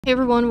Hey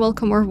everyone,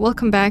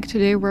 welcome back.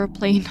 Today we're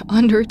playing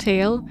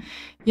Undertale.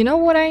 You know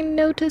what I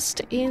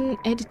noticed in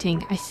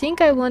editing? I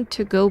think I want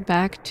to go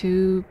back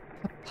to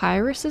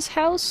Papyrus's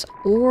house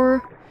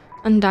or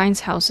Undyne's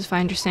house, if I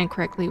understand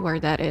correctly where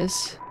that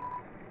is.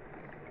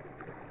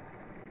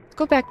 Let's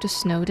go back to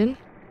Snowdin.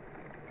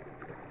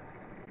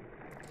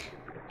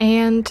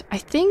 And I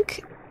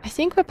think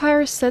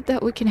Papyrus said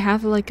that we can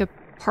have like a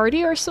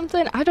party or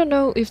something. I don't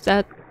know if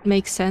that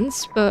makes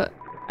sense, but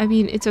I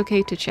mean, it's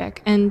okay to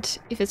check, and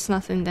if it's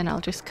nothing, then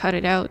I'll just cut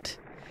it out.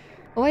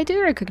 Oh, I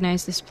do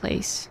recognize this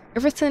place.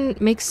 Everything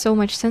makes so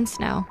much sense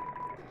now.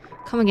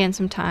 Come again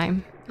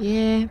sometime.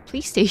 Yeah,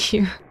 please stay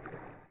here.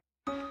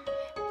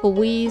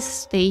 Please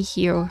stay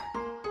here.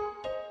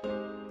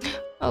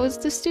 Oh, it's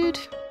this dude?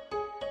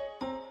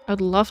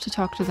 I'd love to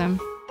talk to them.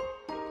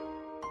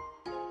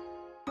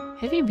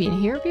 Have you been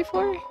here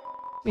before?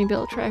 Maybe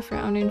I'll try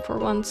frowning for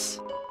once.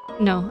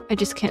 No, I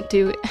just can't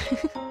do it.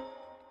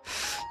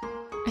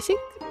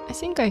 I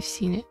think I've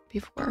seen it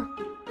before.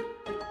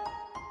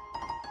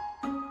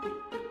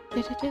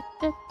 Okay.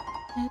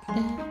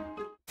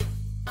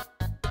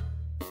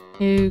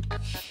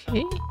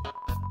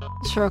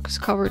 This rock is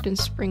covered in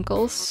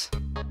sprinkles.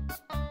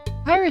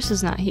 Papyrus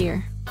is not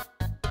here.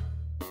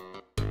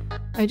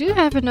 I do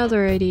have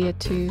another idea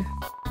too.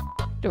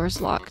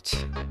 Door's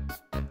locked.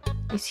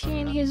 Is he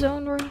in his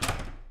own room?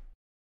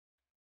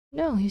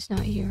 No, he's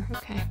not here.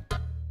 Okay.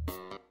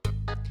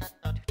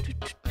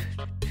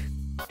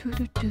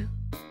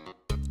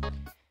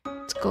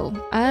 Let's go.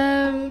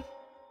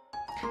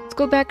 Let's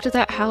go back to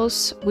that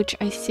house, which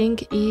I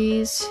think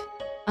is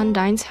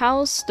Undyne's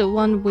house, the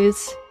one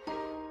with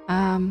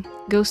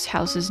ghost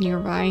houses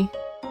nearby.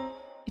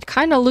 It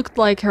kind of looked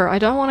like her. I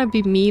don't want to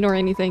be mean or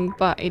anything,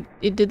 but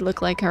it did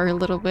look like her a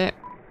little bit.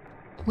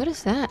 What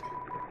is that?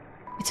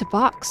 It's a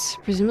box,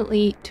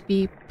 presumably to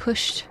be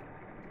pushed.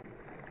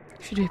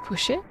 Should we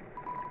push it?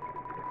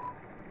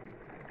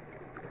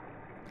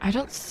 I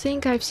don't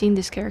think I've seen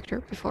this character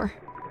before.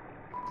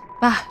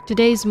 Bah,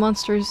 today's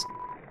monsters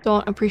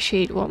don't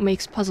appreciate what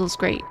makes puzzles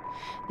great.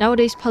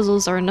 Nowadays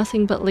puzzles are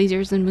nothing but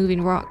lasers and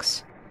moving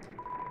rocks.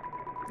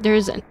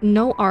 There's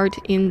no art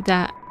in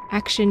that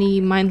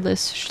actiony,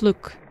 mindless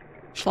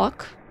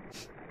schlock?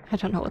 I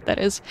don't know what that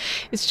is.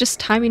 It's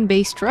just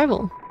timing-based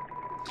travel.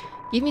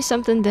 Give me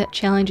something that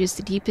challenges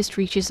the deepest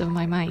reaches of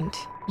my mind.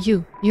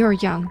 You're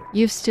young.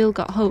 You've still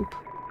got hope.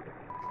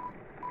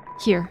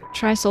 Here,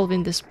 try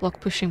solving this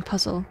block-pushing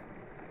puzzle.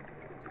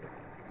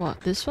 What,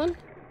 this one?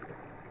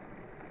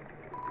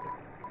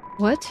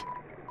 What?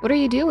 What are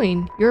you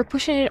doing? You're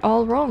pushing it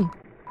all wrong.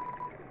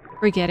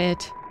 Forget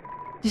it.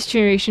 This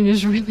generation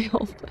is really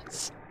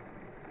hopeless.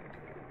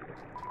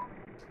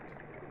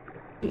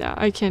 No,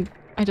 I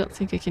don't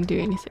think I can do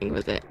anything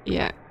with it.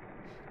 Yeah.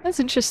 That's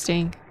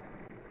interesting.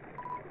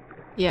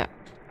 Yeah.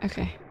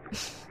 Okay.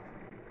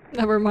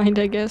 Never mind,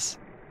 I guess.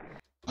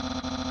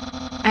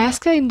 I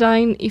asked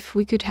Undyne if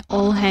we could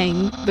all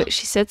hang, but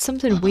she said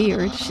something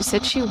weird. She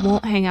said she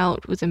won't hang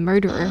out with a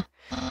murderer.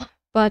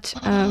 But,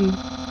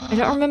 I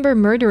don't remember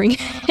murdering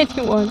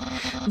anyone,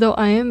 though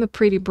I am a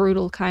pretty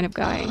brutal kind of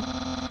guy.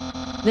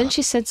 Then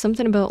she said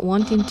something about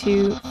wanting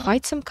to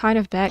fight some kind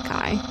of bad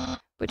guy,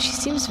 but she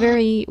seems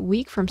very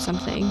weak from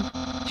something.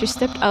 She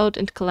stepped out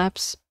and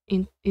collapsed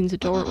in the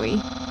doorway,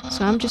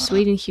 so I'm just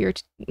waiting here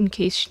in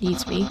case she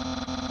needs me.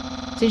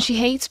 Since she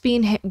hates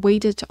being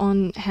waited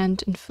on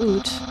hand and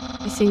food,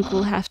 I think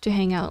we'll have to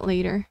hang out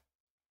later.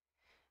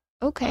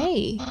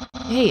 Okay.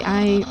 Hey,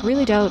 I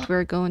really doubt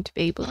we're going to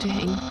be able to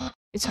hang.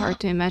 It's hard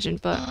to imagine,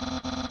 but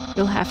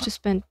you'll have to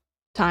spend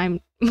time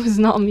with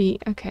not me.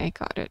 Okay,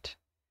 got it.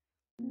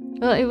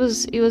 Well, it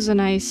was a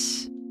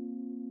nice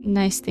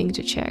thing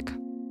to check.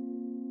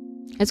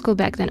 Let's go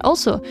back then.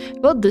 Also,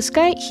 about this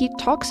guy, he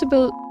talks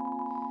about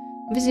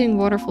visiting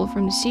waterfall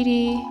from the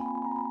city.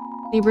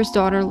 Neighbor's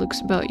daughter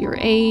looks about your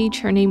age.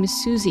 Her name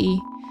is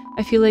Susie.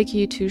 I feel like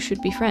you two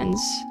should be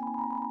friends.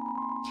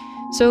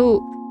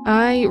 So,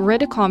 I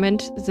read a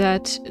comment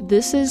that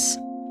this is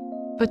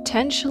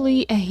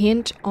potentially a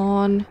hint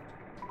on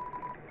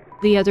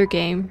the other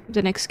game,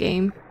 the next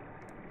game,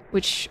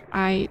 which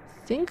I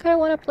think I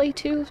want to play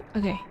too.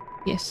 Okay,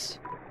 yes.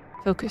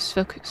 Focus,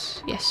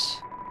 focus,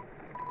 yes.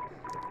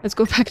 Let's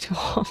go back to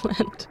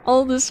Holland.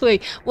 All this way.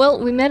 Well,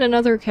 we met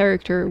another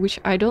character, which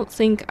I don't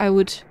think I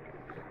would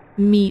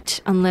meet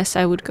unless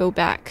I would go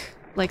back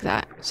like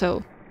that.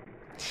 So,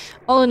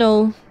 all in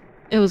all,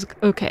 it was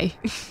okay.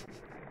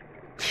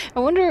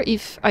 I wonder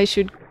if I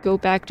should go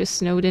back to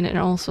Snowdin and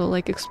also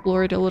like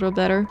explore it a little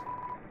better.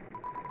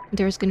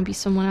 There's gonna be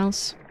someone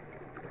else.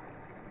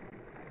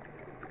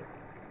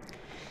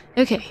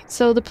 Okay,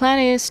 so the plan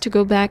is to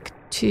go back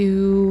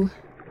to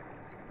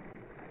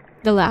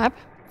the lab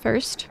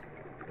first.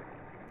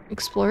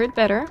 Explore it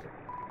better.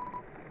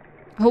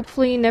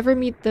 Hopefully never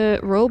meet the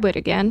robot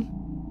again.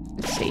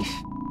 It's safe.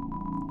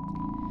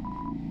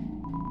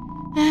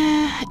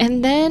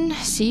 And then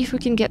see if we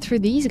can get through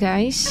these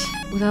guys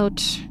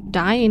without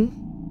dying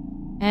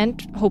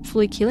and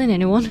hopefully killing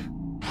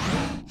anyone.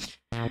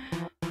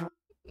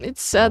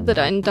 It's sad that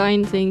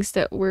Undyne thinks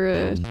that we're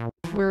a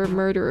we're a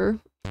murderer.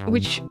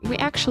 Which we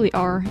actually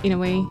are, in a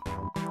way.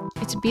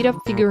 It's a beat-up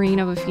figurine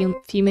of a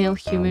female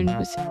human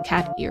with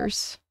cat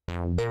ears.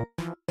 It's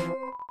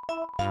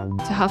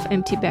a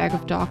half-empty bag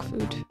of dog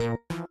food.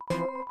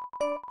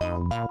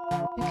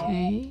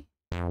 Okay.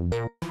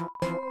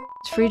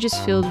 This fridge is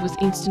filled with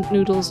instant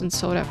noodles and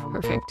soda.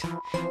 Perfect.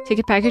 Take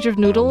a package of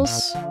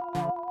noodles.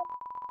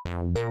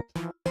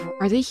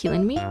 Are they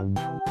healing me?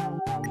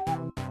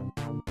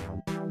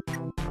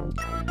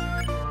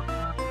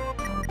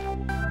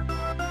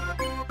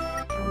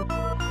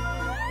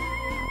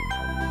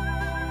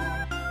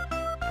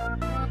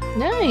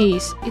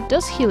 Nice! It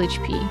does heal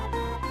HP.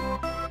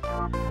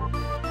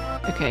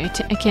 Okay,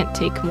 I can't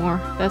take more.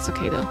 That's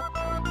okay though.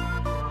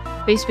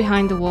 Space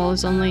behind the wall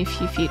is only a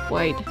few feet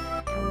wide. Okay,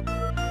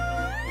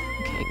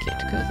 I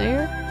can't go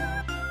there.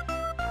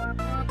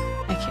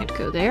 I can't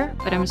go there,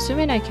 but I'm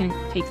assuming I can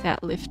take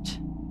that lift.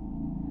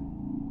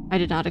 I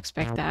did not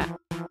expect that.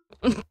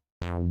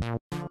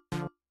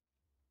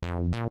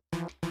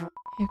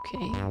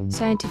 Okay,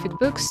 scientific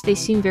books, they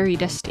seem very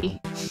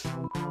dusty.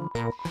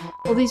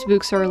 All these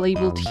books are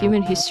labeled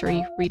Human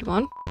History. Read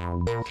one.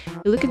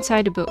 You look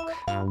inside the book.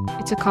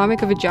 It's a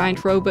comic of a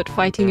giant robot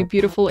fighting a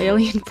beautiful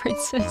alien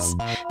princess.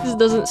 This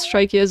doesn't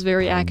strike you as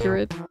very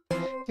accurate.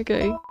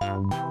 Okay.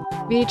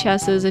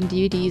 VHSs and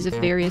DVDs of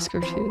various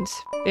cartoons.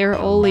 They are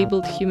all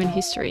labeled Human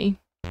History.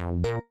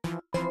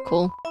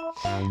 Cool.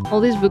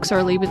 All these books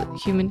are labeled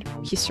Human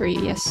History.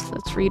 Yes,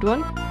 let's read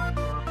one.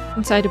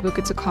 Inside the book,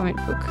 it's a comic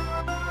book.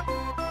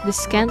 The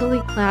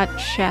scantily clad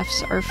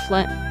chefs are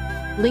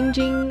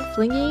flinging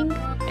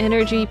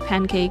energy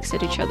pancakes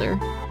at each other.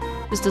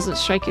 This doesn't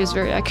strike you as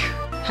very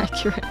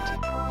accurate.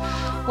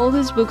 All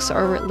these books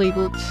are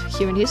labeled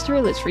Human History.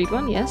 Let's read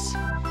one, yes.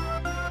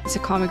 It's a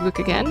comic book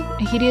again.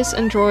 A hideous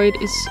android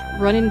is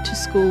running to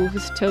school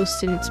with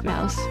toast in its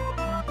mouth.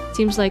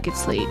 Seems like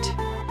it's late.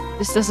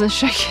 This doesn't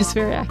strike you as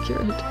very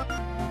accurate.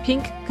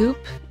 Pink goop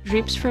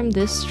drips from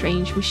this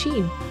strange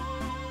machine.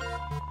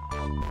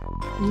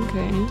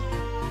 Okay.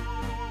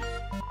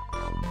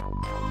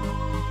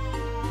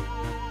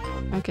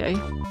 Okay.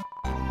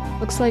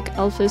 Looks like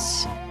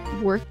Alphys's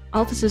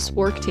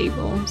work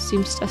table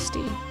seems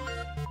dusty.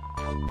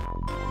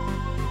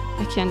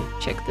 I can't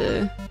check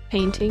the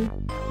painting.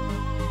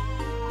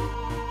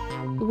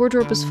 The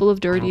wardrobe is full of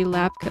dirty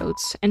lab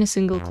coats and a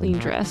single clean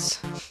dress.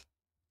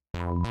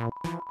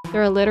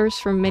 There are letters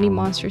from many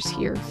monsters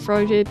here.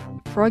 Frogid,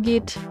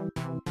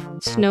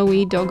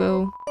 Snowy,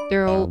 Doggo.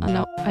 They're all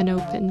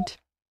unopened.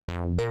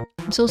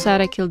 I'm so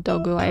sad I killed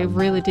Doggo. I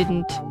really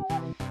didn't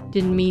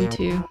mean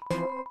to.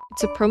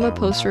 It's a promo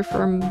poster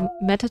for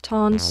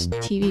Mettaton's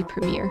TV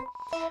premiere.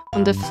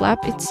 On the flap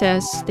it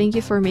says, "Thank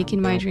you for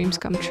making my dreams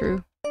come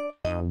true."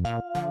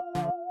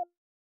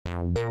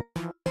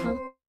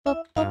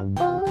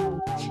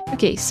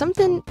 Okay,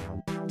 something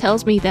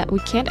tells me that we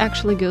can't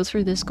actually go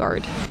through this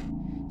guard.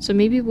 So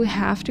maybe we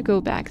have to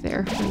go back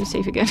there. Let me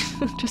save again,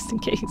 just in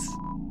case.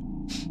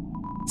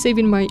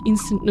 Saving my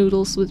instant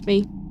noodles with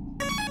me.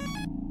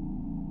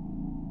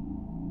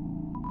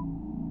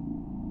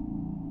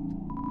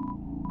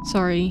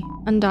 Sorry,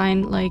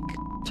 Undyne, like,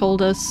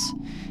 told us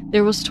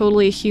there was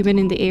totally a human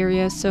in the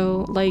area,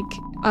 so, like,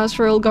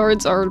 Astral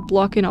guards are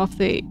blocking off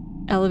the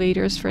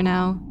elevators for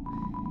now.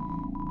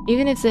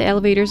 Even if the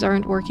elevators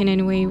aren't working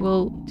anyway,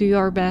 we'll do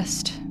our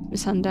best,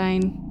 Miss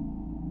Undyne.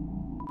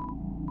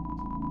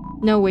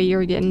 No way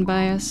you're getting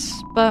by us.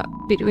 But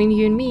between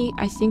you and me,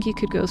 I think you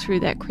could go through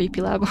that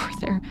creepy lab over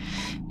there.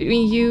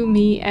 Between you,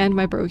 me, and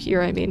my bro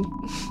here, I mean.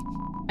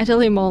 I tell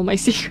him all my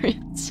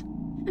secrets.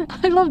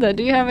 I love that.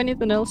 Do you have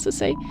anything else to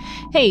say?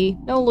 Hey,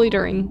 no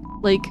loitering.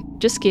 Like,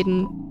 just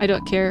kidding. I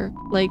don't care.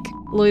 Like,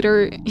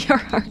 loiter your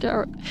heart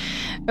out.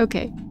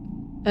 Okay.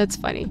 That's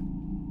funny.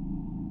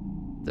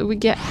 So we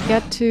get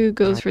to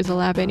go through the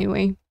lab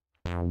anyway.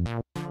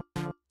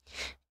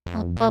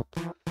 Up.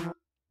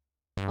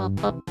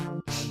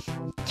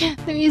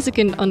 The music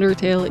in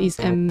Undertale is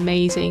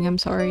amazing. I'm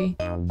sorry.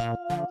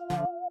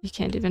 You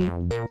can't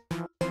even...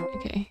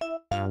 Okay.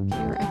 Can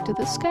you react to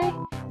this guy?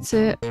 It's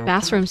a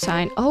bathroom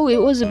sign. Oh,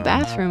 it was a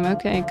bathroom.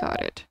 Okay,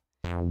 got it.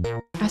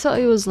 I thought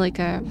it was like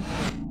a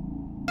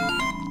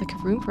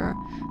room for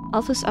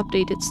Alpha's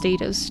updated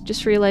status.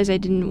 Just realized I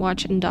didn't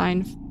watch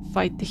Undyne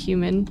fight the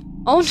human.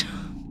 Oh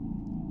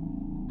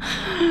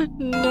no!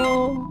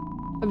 No.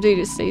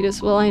 Updated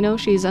status. Well, I know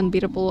she's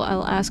unbeatable.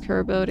 I'll ask her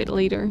about it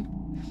later.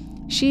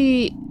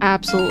 She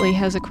absolutely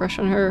has a crush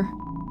on her.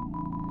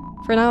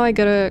 For now, I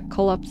gotta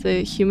call up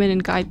the human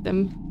and guide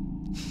them.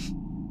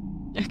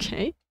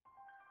 Okay.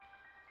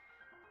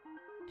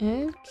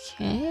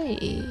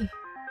 Okay.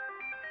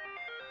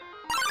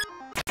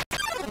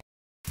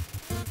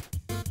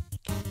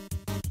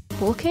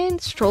 Vulcan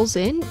strolls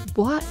in?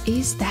 What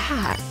is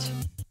that?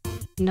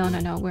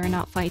 No, we're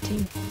not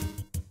fighting.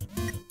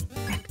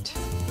 Correct.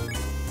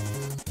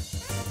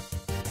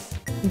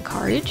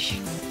 Encourage?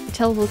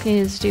 Tell Vulcan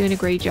is doing a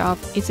great job.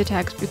 Its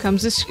attacks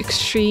becomes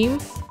extreme.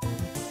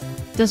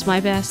 Does my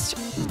best.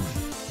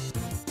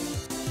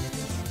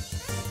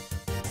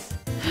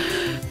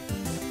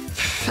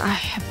 I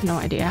have No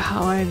idea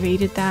how I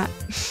evaded that.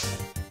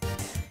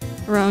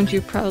 Around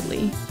you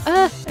proudly.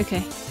 Ah!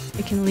 Okay.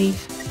 I can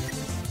leave.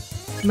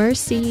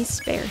 Mercy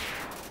spare.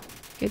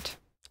 Good.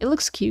 It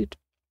looks cute.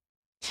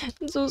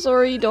 I'm so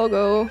sorry,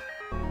 doggo.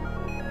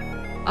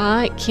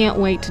 I can't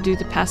wait to do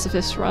the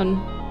pacifist run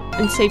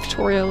and save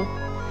Toriel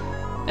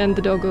and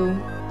the doggo.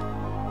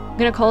 I'm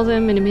gonna call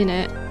them in a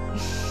minute.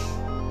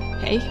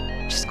 Hey,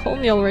 just call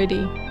me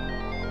already.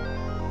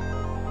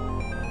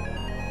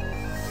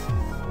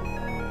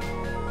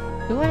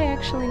 Do I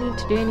actually need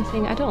to do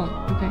anything? I don't.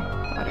 Okay,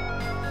 got it.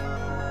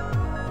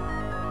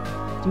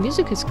 The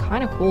music is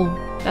kind of cool.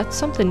 That's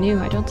something new.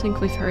 I don't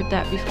think we've heard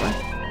that before.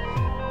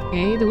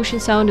 Okay, the whooshing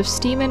sound of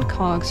steam and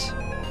cogs.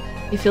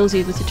 It fills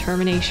you with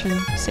determination.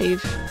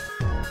 Save.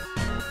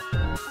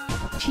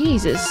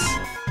 Jesus.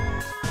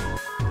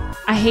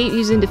 I hate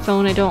using the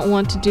phone. I don't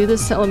want to do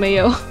this,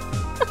 LMAO.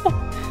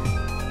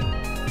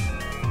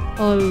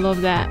 Oh, I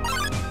love that.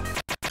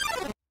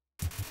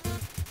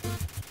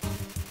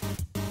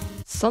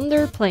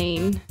 Thunder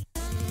plane.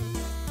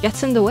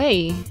 Gets in the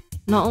way.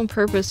 Not on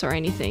purpose or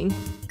anything.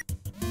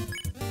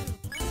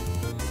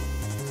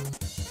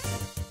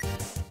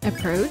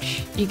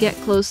 Approach. You get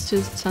close to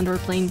the thunder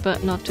plane,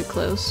 but not too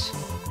close.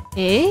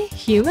 Eh?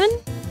 Human?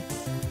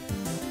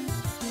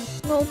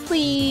 No,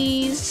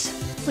 please.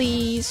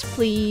 Please,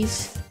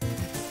 please.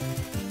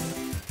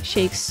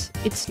 Shakes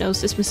its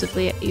nose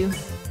dismissively at you.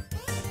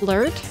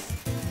 Blurred?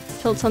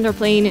 Tell thunder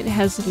plane it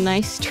has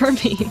nice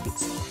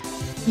turbines.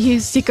 You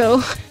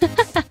sicko.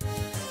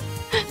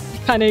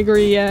 I kinda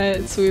agree, yeah,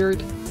 it's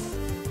weird.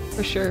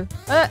 For sure.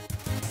 I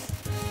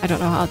don't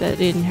know how that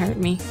didn't hurt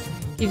me.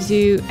 Gives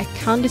you a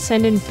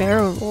condescending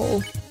barrel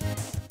roll.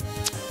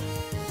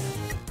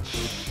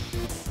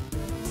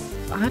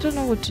 I don't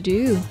know what to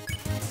do.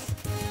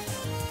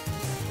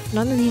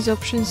 None of these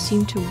options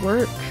seem to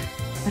work.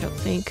 I don't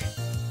think.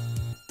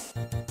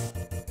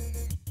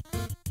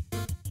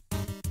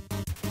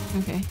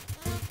 Okay.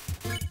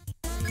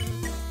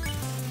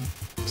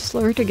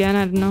 Slur it again,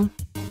 I don't know.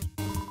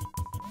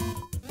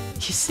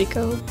 You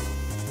sicko.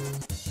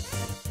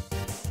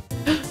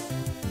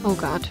 Oh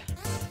god.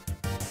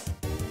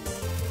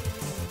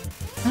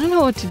 I don't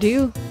know what to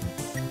do.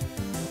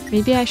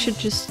 Maybe I should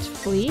just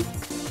flee?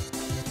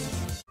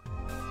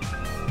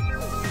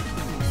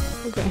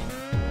 Okay.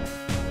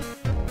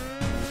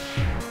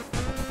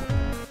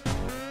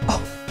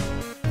 Oh!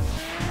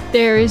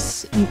 There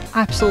is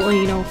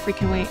absolutely no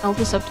freaking way. I'll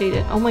just update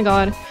it. Oh my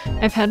god.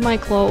 I've had my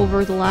claw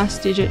over the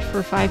last digit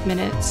for 5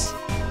 minutes.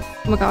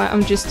 Oh my god,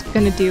 I'm just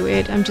gonna do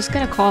it. I'm just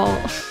gonna call.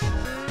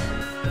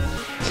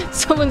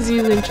 Someone's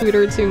using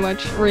Twitter too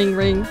much. Ring,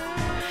 ring.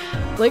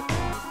 Like,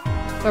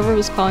 whoever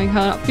was calling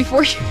her up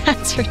before you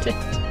answered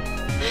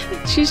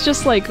it. She's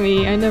just like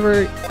me. I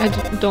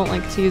don't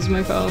like to use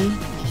my phone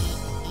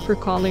for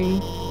calling.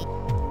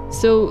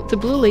 So, the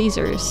blue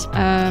lasers.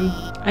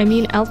 I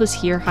mean, Elvis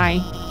here, hi.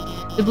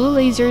 The blue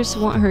lasers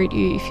won't hurt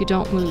you if you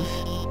don't move.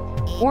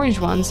 Orange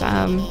ones,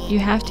 you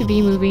have to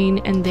be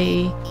moving and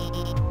they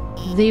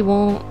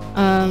won't,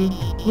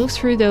 move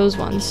through those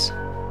ones.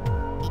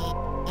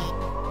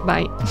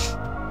 Bye.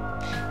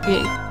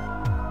 Okay.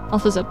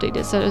 Alpha's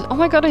updated status. Oh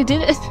my god, I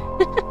did it!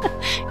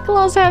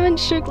 Claws haven't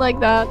shook like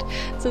that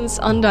since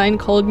Undyne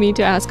called me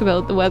to ask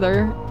about the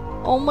weather.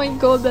 Oh my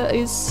god, that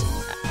is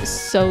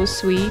so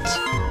sweet.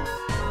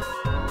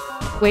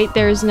 Wait,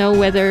 there's no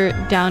weather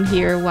down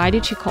here. Why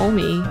did she call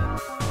me?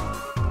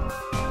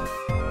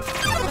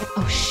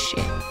 Oh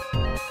shit.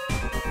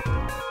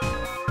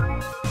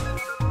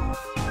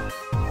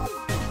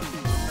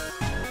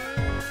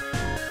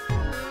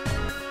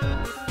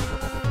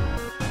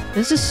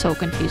 This is so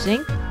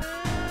confusing.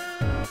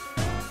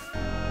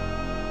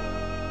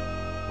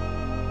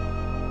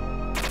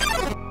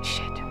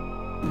 Shit.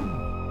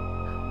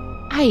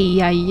 Ay,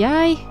 ay,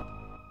 ay.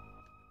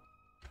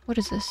 What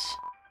is this?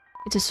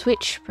 It's a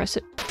switch. Press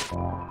it.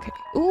 Okay.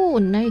 Ooh,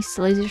 nice.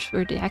 The lasers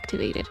were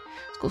deactivated.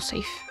 Let's go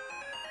safe.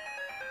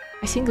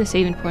 I think the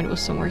saving point was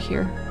somewhere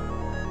here.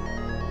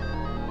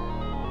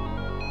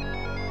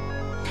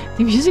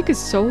 The music is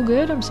so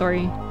good. I'm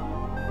sorry.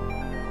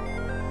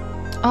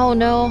 Oh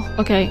no.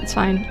 Okay, it's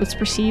fine. Let's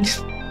proceed.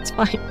 It's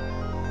fine.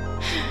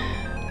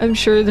 I'm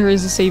sure there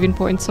is a saving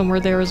point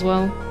somewhere there as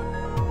well.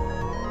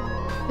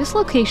 This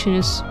location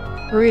is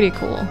pretty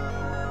cool.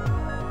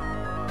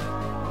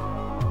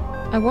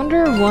 I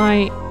wonder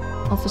why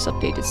Alpha's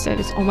updated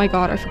status. Oh my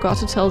god, I forgot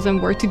to tell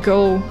them where to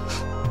go.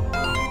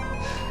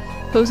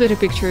 Posted a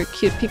picture, a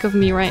cute pic of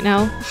me right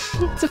now.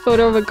 It's a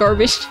photo of a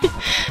garbage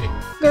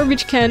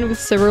can with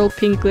several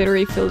pink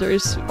glittery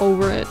filters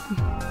over it.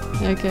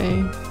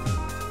 Okay.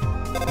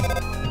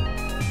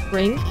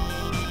 Ring.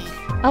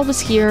 Alpha's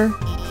here.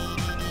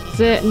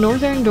 The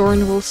northern door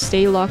will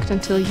stay locked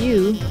until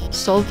you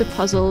solve the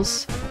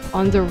puzzles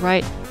on the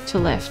right to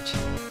left.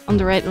 On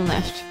the right and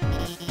left.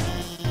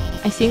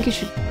 I think you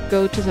should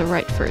go to the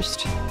right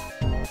first.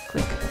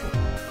 Click.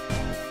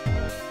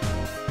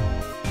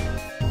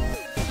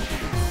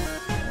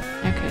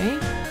 Okay,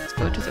 let's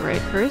go to the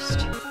right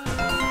first.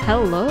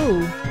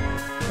 Hello!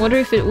 Wonder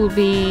if it would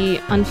be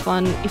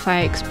unfun if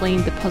I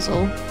explained the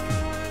puzzle.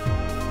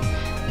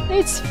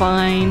 It's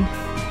fine.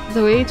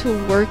 The way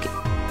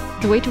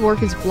to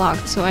work is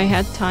blocked, so I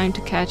had time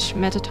to catch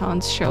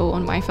Mettaton's show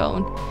on my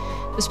phone.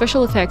 The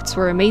special effects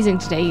were amazing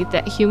today.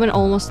 That human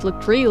almost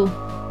looked real.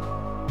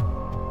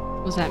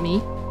 Was that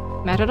me?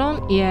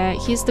 Mettaton? Yeah,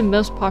 he's the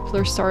most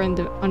popular star in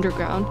the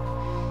underground.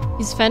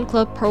 His fan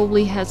club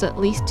probably has at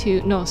least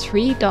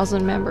 3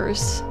 dozen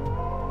members.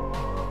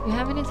 You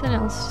have anything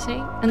else to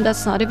say? And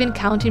that's not even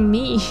counting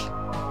me.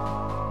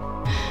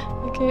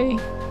 Okay.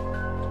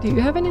 Do you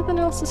have anything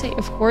else to say?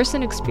 Of course,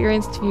 an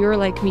experienced viewer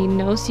like me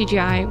knows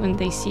CGI when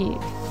they see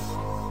it.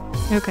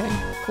 Okay,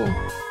 cool.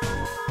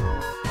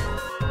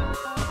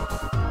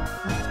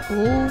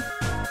 Cool.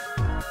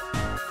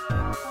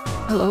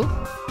 Hello?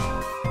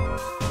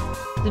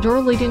 The door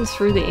leading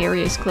through the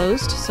area is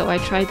closed, so I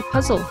tried the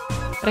puzzle.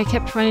 But I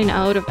kept running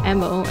out of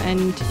ammo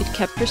and it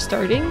kept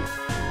restarting.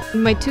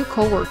 And my 2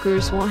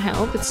 co-workers won't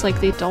help. It's like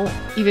they don't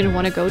even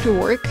want to go to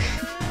work.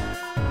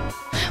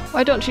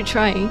 Why don't you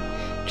try?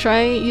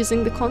 Try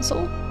using the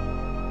console?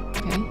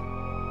 Okay.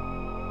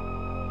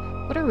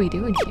 What are we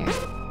doing here?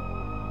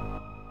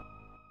 I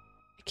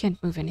can't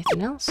move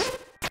anything else.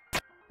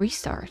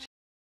 Restart.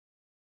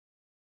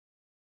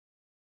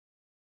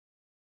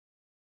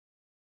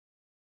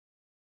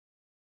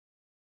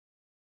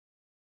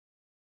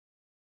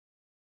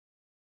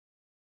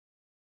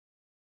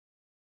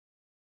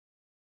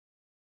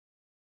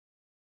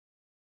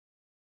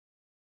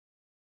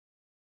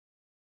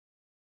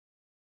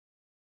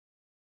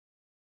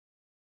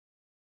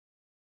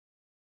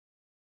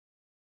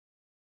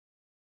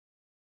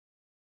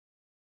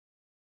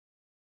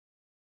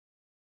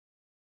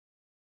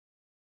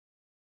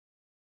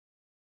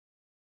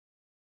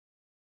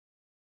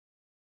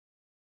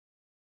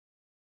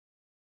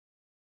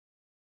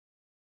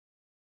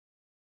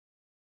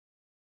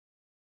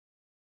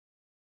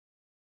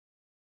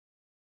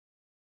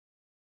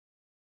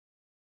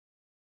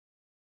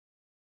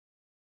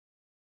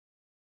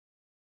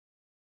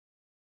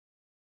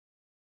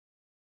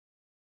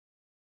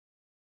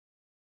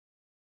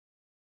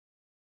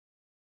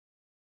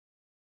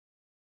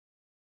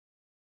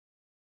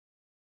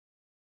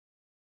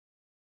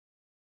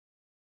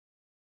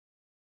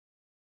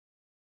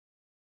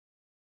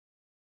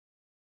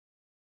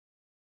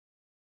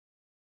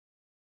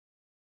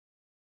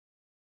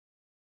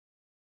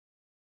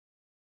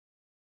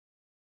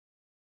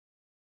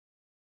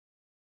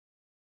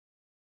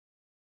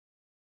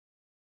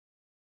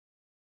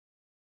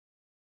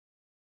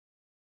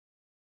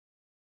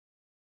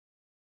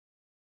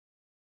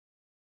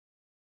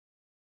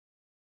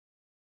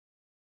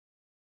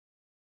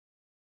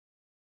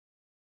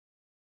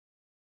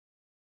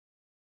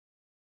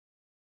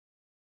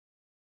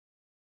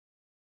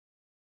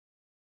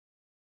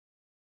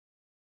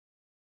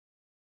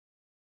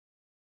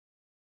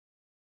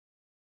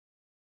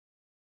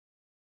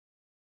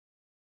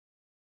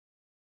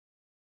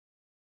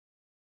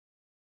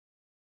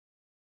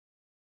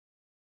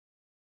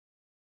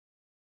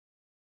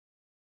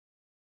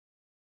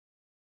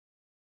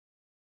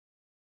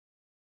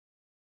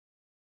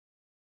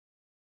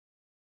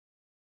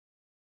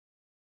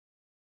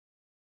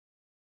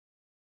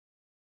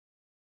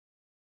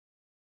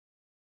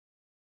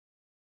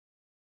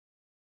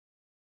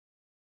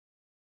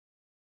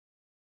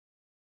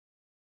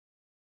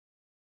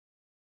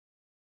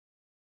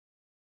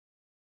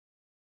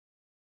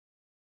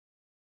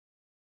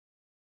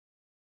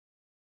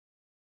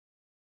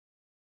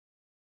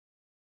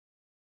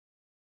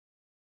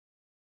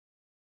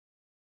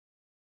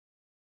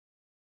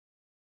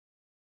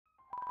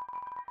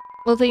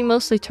 Well, they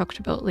mostly talked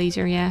about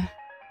laser, yeah.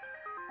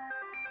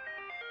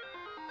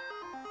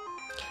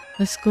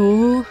 Let's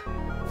go.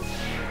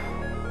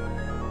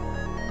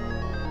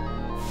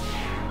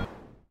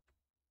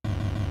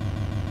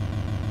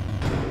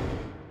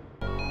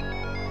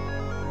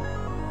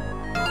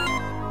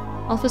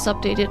 Alpha's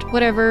updated.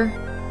 Whatever.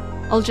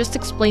 I'll just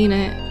explain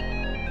it.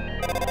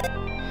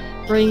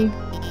 Ring.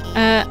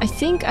 I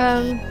think,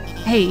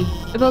 hey,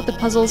 about the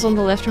puzzles on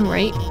the left and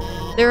right.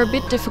 They're a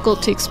bit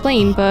difficult to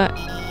explain, but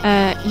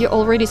you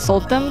already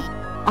solved them?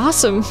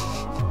 Awesome!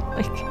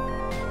 Like,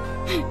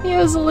 yeah,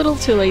 it was a little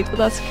too late, but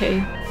that's okay.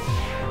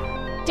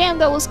 Damn,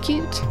 that was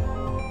cute!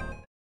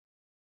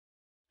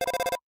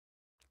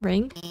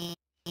 Ring?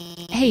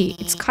 Hey,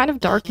 it's kind of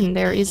dark in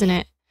there, isn't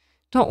it?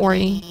 Don't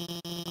worry.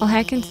 I'll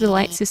hack into the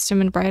light system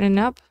and brighten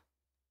up.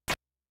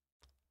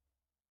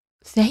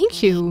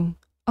 Thank you!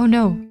 Oh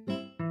no.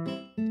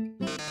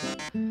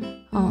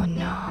 Oh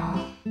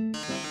no.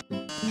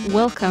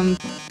 Welcome.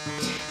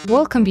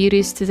 Welcome,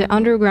 beauties, to the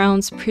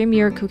Underground's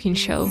premier cooking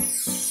show.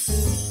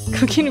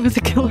 Cooking with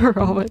a killer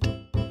robot.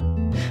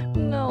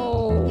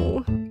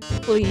 No.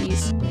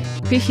 Please.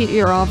 Preheat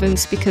your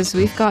ovens because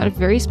we've got a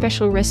very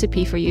special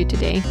recipe for you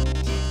today.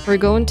 We're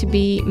going to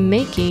be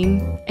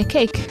making a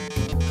cake.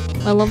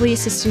 My lovely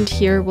assistant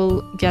here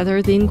will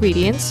gather the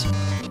ingredients.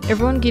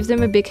 Everyone give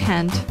them a big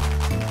hand.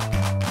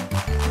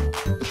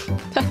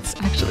 That's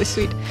actually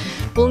sweet.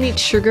 We'll need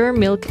sugar,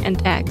 milk,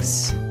 and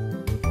eggs.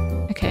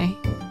 Okay.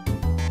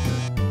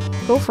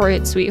 Go for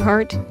it,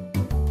 sweetheart.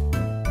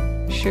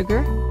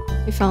 Sugar?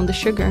 We found the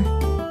sugar.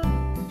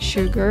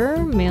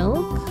 Sugar,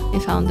 milk. We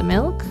found the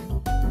milk.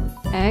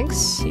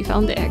 Eggs. You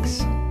found the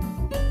eggs.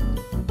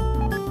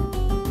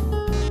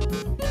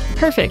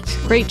 Perfect.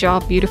 Great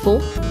job, beautiful.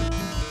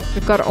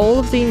 We've got all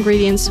of the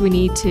ingredients we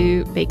need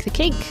to bake the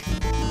cake.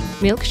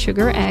 Milk,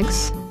 sugar,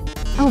 eggs.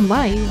 Oh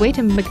my, wait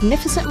a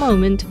magnificent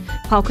moment.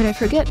 How could I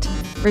forget?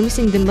 We're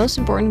missing the most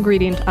important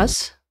ingredient,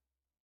 us.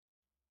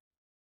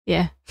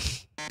 Yeah.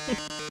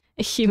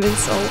 A human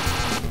soul.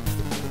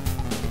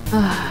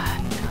 Ah,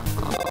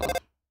 no.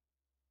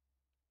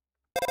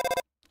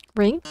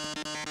 Ring?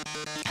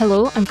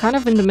 Hello, I'm kind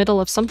of in the middle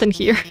of something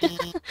here.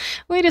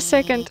 Wait a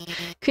second.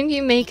 Couldn't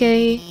you make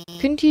a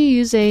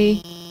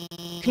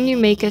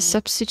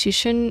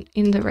substitution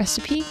in the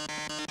recipe?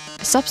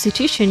 A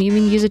substitution? You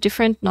mean use a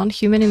different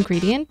non-human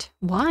ingredient?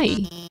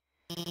 Why?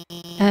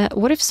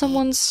 What if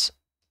someone's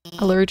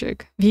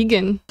allergic?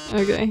 Vegan.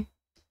 Okay.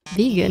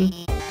 Vegan.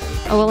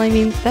 Oh, well, I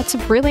mean, that's a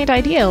brilliant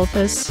idea,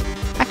 Elphys.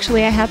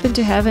 Actually, I happen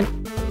to have an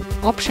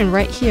option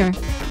right here.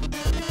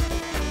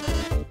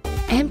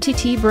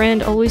 MTT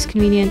brand always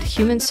convenient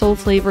human soul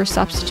flavor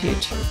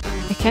substitute.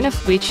 A can of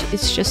which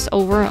is just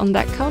over on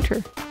that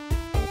counter.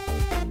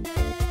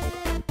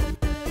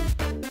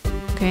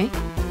 Okay.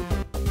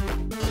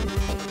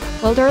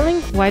 Well,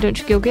 darling, why don't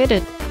you go get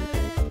it?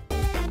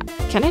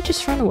 Can I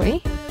just run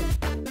away?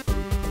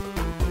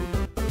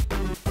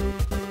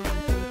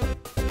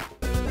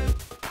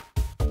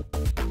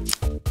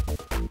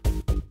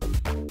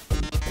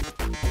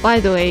 By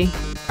the way,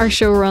 our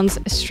show runs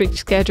a strict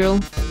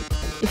schedule.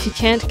 If you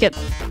can't get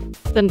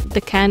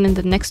the can in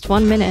the next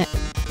 1 minute,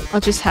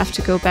 I'll just have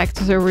to go back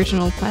to the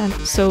original plan,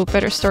 so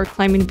better start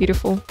climbing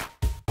beautiful.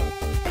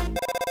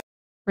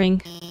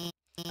 Ring.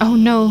 Oh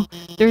no,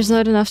 there's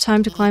not enough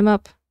time to climb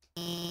up.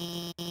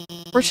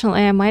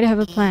 Fortunately, I might have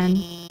a plan.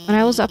 When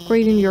I was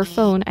upgrading your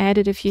phone, I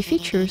added a few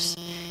features.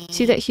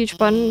 See that huge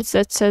button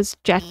that says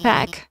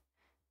Jetpack?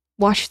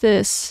 Watch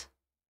this.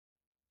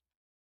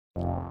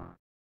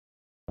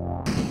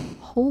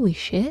 Holy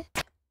shit.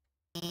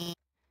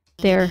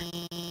 There.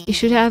 You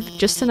should have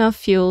just enough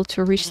fuel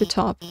to reach the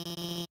top.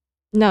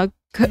 Now,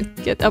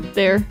 get up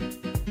there.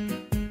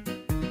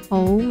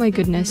 Oh my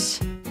goodness.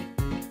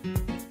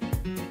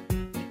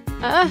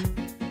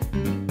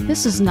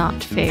 This is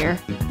not fair.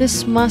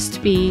 This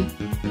must be...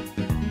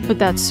 But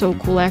that's so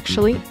cool,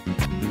 actually.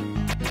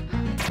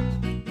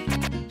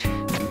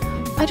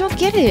 I don't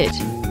get it.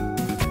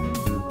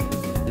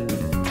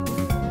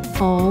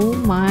 Oh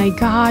my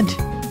god.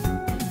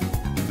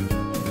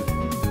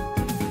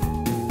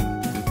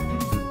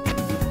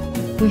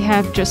 We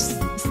have just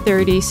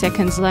 30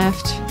 seconds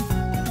left.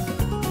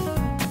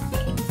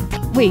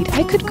 Wait,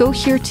 I could go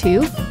here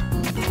too?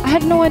 I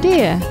had no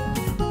idea.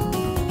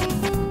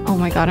 Oh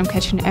my god, I'm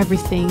catching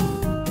everything.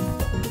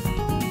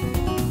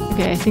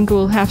 Okay, I think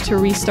we'll have to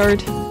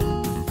restart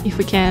if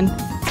we can.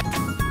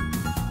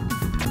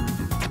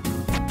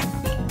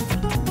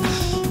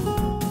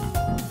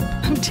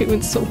 I'm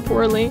doing so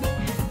poorly.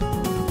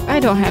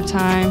 I don't have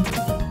time.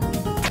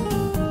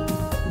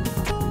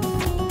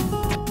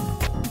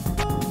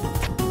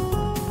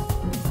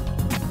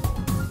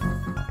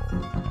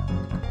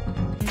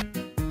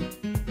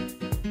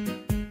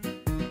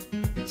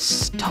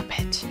 Stop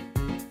it.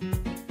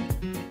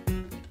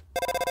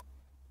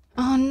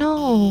 Oh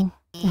no.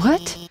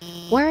 What?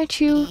 Why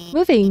aren't you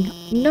moving?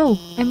 No,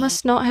 I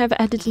must not have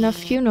added enough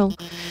fuel.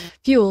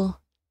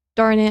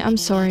 Darn it, I'm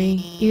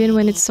sorry. Even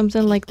when it's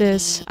something like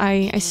this,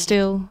 I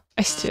still...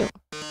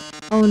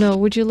 Oh no,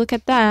 would you look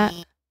at that?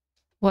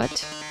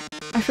 What?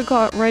 I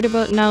forgot, right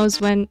about now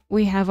is when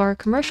we have our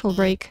commercial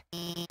break.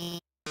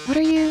 What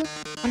are you?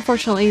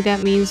 Unfortunately,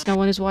 that means no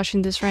one is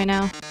watching this right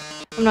now.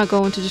 I'm not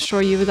going to destroy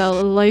you without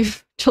a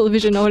live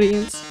television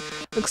audience.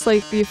 Looks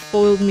like you've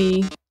foiled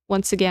me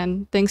once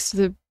again, thanks to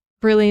the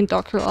brilliant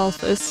Dr.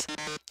 Alphys.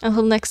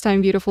 Until next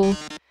time, beautiful.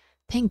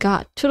 Thank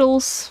God.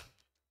 Toodles.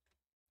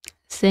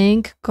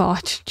 Thank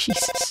God.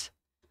 Jesus.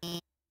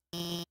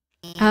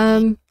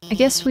 I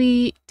guess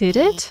we did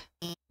it?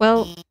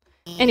 Well,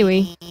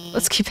 anyway,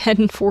 let's keep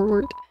heading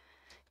forward.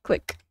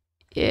 Click.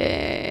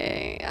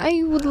 Yay.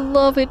 I would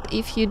love it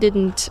if you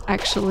didn't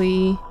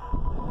actually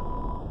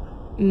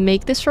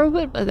make this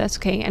robot, but that's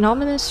okay. An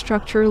ominous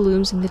structure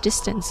looms in the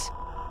distance.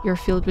 You're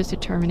filled with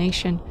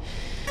determination.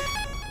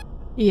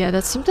 Yeah,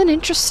 that's something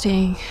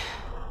interesting.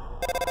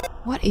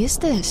 What is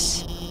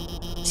this?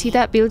 See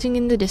that building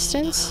in the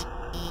distance?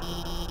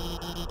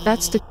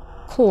 That's the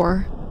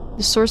core,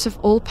 the source of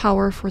all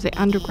power for the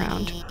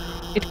underground.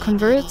 It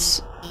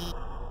converts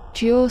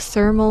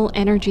geothermal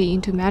energy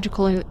into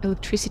magical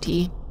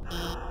electricity.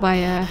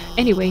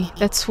 Anyway,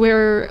 that's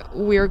where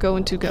we're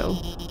going to go.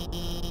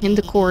 In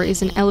the core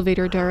is an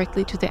elevator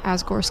directly to the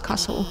Asgore's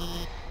castle.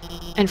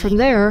 And from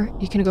there,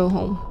 you can go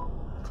home.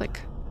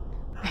 Click.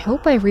 I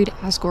hope I read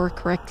Asgore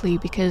correctly,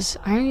 because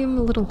I am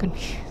a little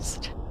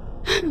confused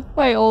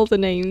by all the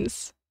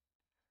names.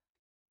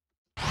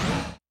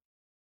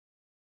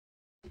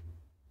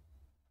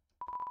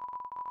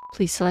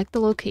 Please select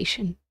the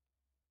location.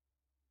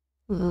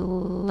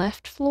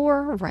 Left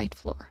floor, right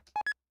floor.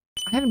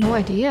 I have no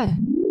idea.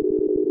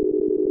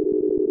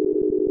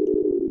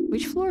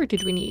 Which floor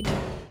did we need?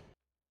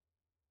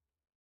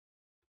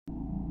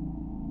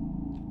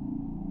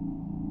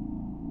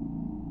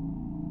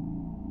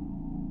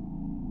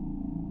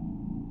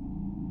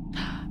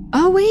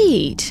 Oh,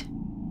 wait!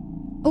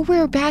 Oh,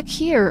 we're back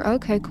here.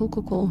 Okay, cool,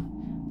 cool, cool.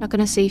 Not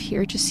gonna save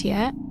here just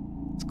yet.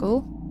 Let's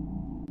go.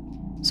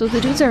 So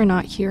the dudes are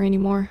not here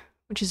anymore,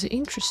 which is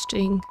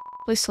interesting.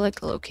 Please select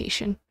the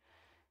location.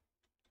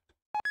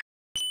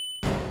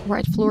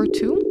 Right floor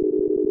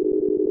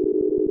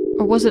 2?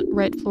 Or was it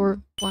right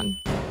floor 1?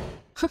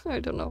 I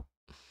don't know.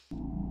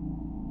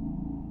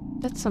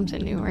 That's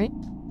something new, right?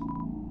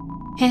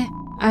 Heh,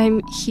 I'm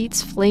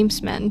Heat's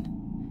Flamesman.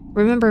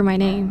 Remember my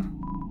name.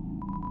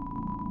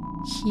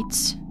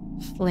 Heat's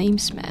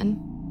Flamesman.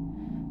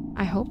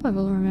 I hope I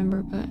will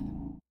remember, but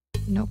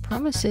no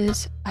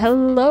promises.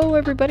 Hello,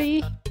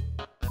 everybody!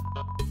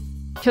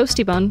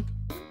 Toasty bun.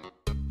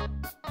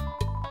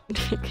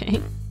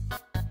 Okay.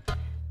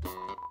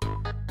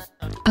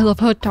 I love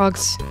hot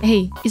dogs.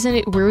 Hey, isn't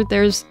it weird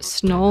there's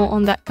snow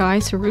on that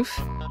guy's roof?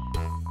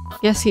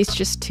 Guess he's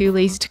just too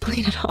lazy to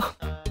clean it off.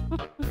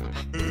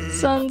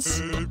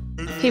 Sons.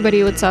 Hey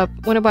buddy, what's up?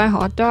 Wanna buy a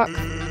hot dog?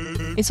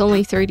 It's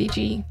only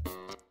 30G.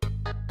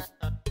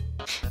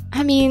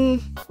 I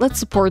mean, let's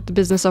support the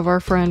business of our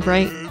friend,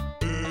 right?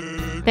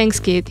 Thanks,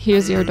 kid.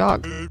 Here's your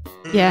dog.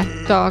 Yeah,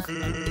 dog.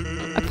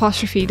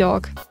 Apostrophe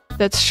dog.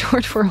 That's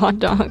short for hot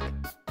dog.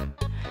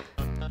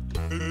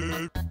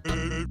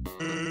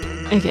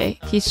 Okay,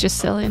 he's just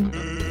selling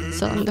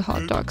the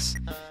hot dogs.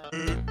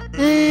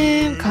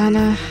 I'm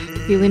kinda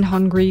feeling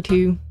hungry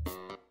too.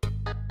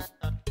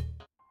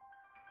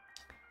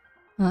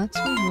 Let's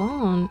move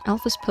on.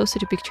 Alphys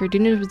posted a picture.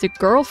 Doing it with a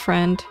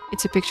girlfriend.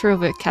 It's a picture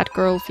of a cat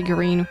girl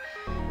figurine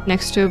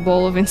next to a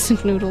bowl of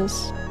instant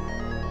noodles.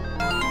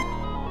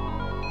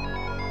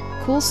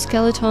 Cool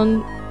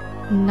Skeleton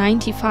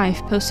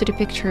 95 posted a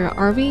picture.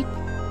 Are we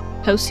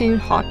posting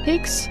hot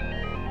pics?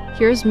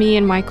 Here's me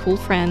and my cool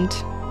friend.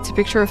 It's a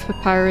picture of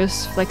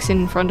Papyrus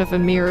flexing in front of a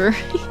mirror.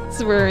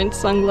 He's wearing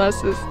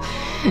sunglasses.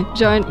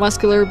 Giant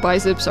muscular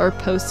biceps are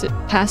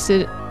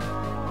pasted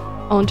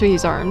onto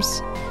his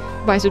arms.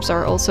 Biceps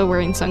are also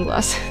wearing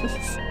sunglasses.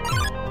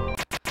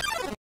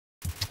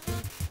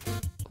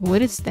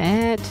 What is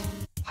that?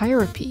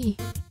 Pyropy.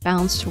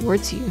 Bounce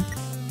towards you.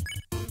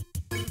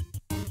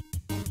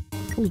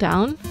 Pull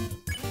down.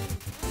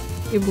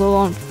 You blow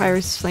on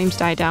Papyrus, flames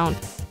die down.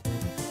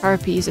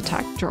 Pyropy's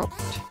attack dropped.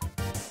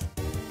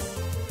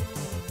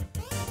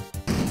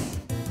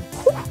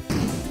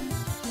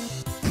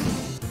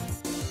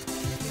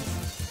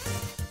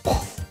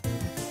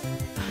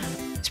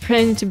 It's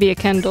pretending to be a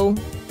candle.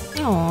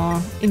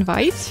 Aww,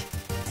 invite?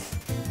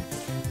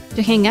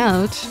 To hang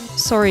out?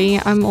 Sorry,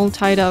 I'm all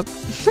tied up.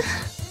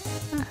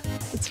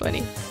 That's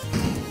funny.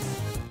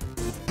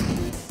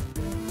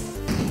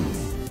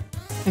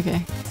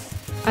 Okay.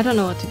 I don't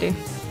know what to do.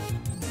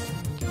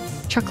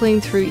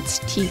 Chuckling through its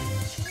teeth.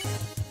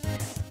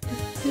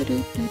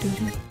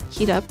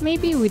 Heat up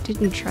maybe? We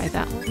didn't try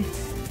that one.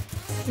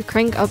 We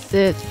crank up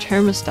the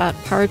thermostat.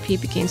 Pyropy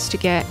begins to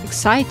get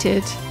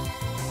excited.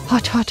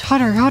 Hot, hot,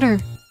 hotter, hotter.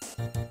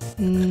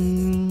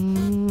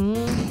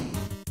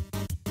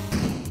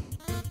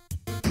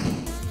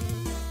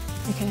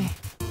 Okay.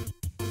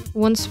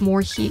 Once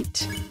more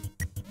heat.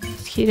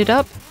 Heat it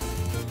up.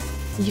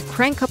 You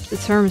crank up the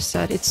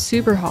thermostat. It's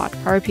super hot.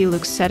 Pyropy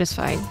looks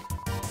satisfied.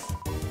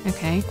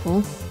 Okay,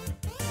 cool.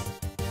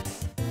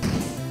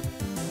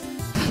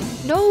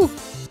 No!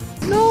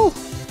 No!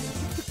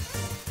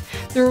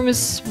 The room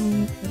is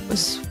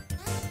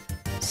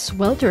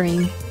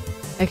sweltering.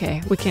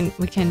 Okay, we can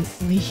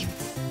leave.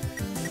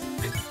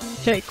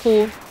 Okay,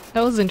 cool.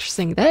 That was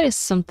interesting. That is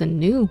something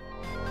new.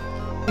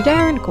 Did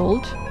I earn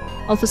gold?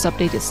 Alphys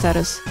updated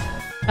status.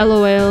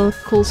 LOL,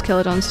 cool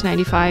skeletons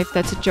 95.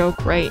 That's a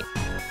joke, right?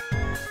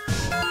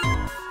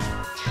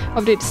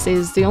 Update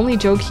says, the only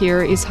joke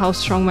here is how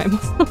strong my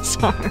muscles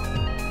are.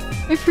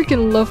 I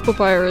freaking love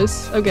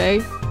Papyrus.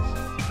 Okay.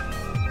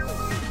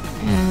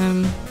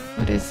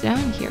 What is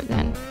down here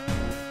then?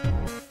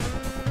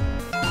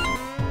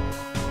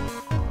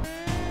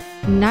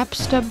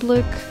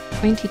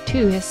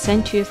 Napstablook22 has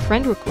sent you a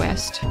friend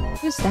request.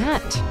 Who's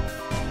that?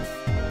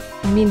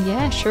 I mean,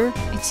 yeah, sure.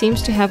 It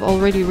seems to have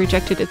already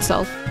rejected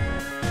itself.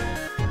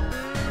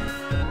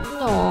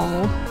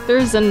 Oh,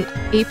 there's an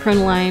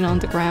apron lying on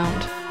the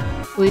ground.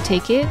 Will you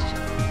take it?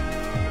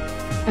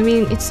 I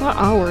mean, it's not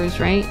ours,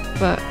 right?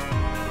 But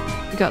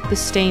we got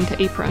this stained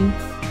apron.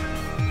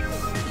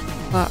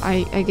 But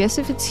I guess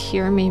if it's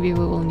here, maybe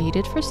we will need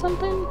it for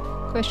something?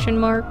 Question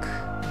mark.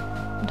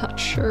 I'm not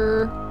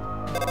sure.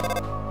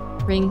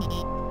 Ring.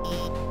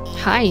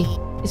 Hi,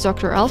 it's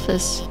Dr.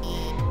 Alphys.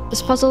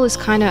 This puzzle is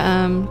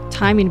kinda,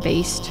 timing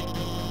based.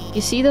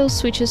 You see those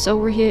switches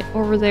over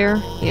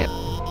there? Yep.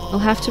 I'll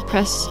have to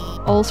press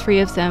all 3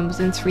 of them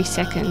within 3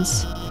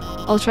 seconds.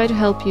 I'll try to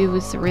help you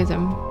with the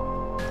rhythm.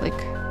 Click.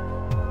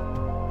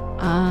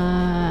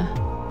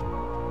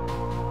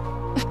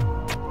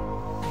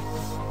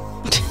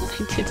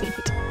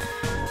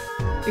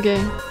 Okay.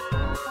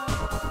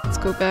 Let's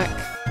go back.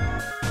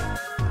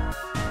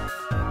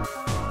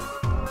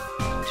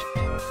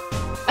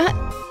 Ah!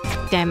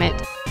 Damn it.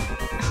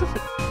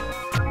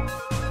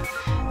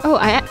 Oh,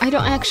 I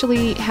don't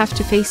actually have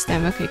to face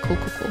them. Okay, cool.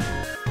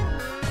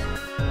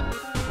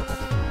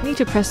 I need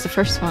to press the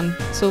first one.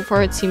 So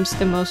far it seems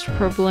the most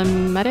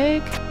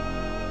problematic.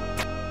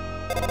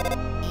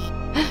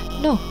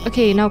 No,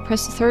 okay, now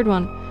press the third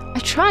one. I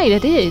tried, I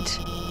did!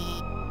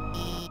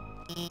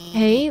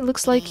 Hey,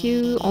 looks like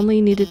you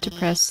only needed to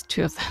press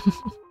 2 of them.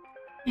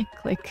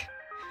 Click.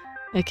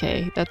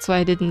 Okay, that's why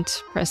I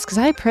didn't press, because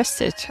I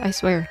pressed it, I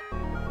swear.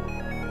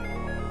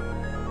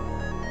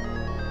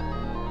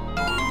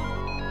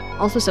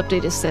 Alpha's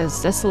update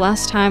says, that's the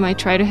last time I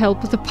try to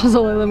help with the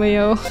puzzle,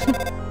 LMAO.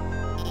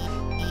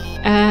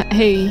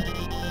 Hey,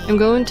 I'm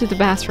going to the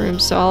bathroom,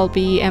 so I'll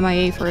be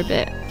MIA for a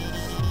bit.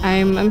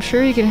 I'm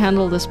sure you can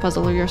handle this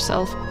puzzle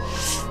yourself.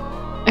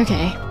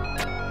 Okay,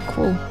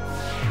 cool.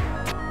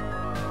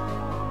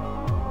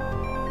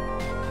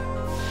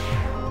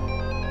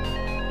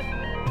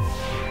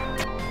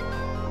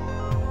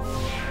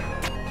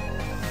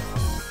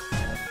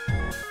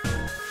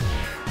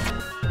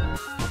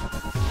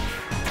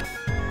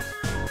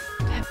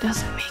 That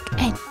doesn't make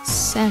any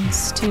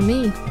sense to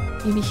me.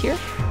 Maybe here?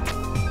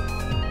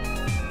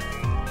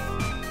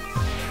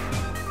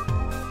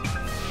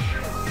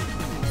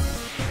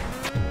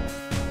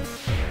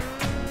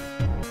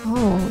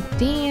 Oh,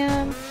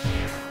 damn.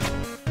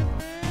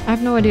 I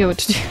have no idea what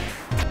to do.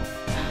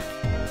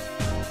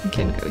 I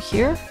can go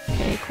here.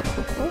 Okay,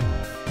 cool.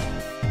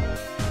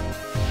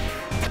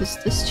 Does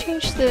this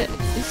change the...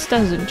 This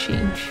doesn't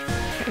change.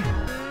 Okay.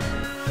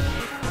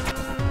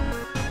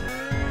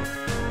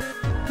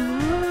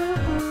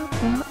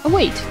 Oh,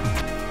 wait!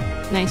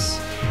 Nice.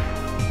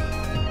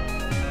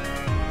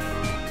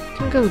 We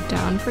can go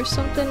down for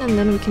something, and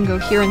then we can go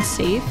here and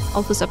save.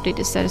 Alpha's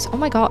updated status. Oh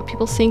my god,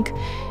 people think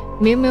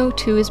Mimo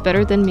 2 is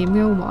better than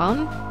Mimo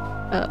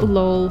 1?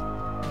 Lol.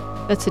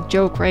 That's a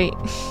joke, right?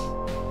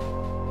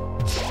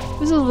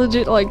 This is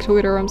legit like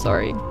Twitter, I'm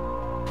sorry.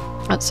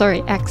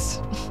 Sorry, X,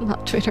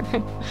 not Twitter.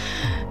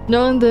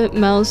 Knowing the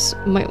mouse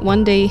might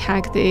one day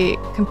hack the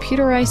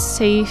computerized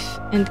safe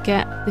and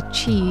get the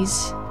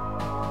cheese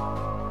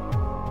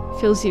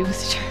fills you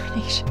with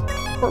determination.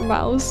 Poor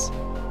mouse.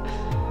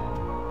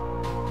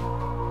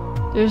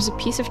 There's a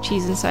piece of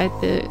cheese inside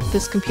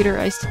this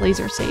computerized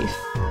laser safe.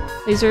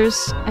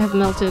 Lasers have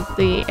melted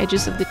the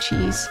edges of the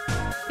cheese.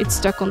 It's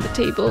stuck on the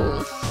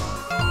table.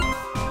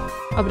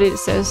 Update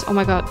says, oh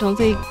my god, don't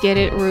they get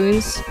it?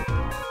 Ruins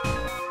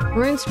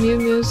Mew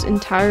Mew's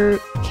entire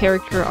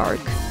character arc.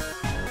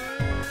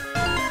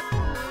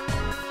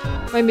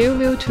 My Mew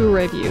Mew 2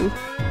 review.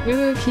 Mew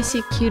Mew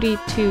Kissy Cutie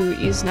 2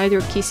 is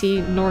neither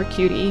kissy nor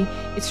cutie.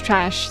 It's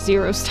trash,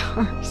 0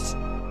 stars.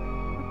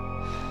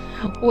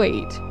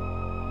 Wait.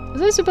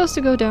 Was I supposed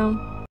to go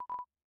down?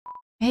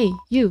 Hey,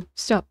 you,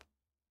 stop.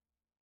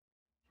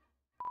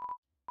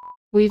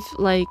 We've,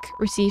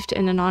 received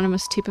an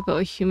anonymous tip about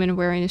a human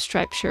wearing a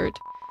striped shirt.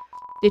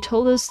 They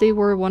told us they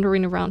were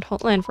wandering around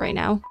Hotland right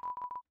now.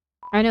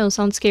 I know,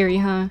 sounds scary,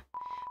 huh?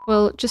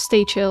 Well, just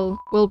stay chill.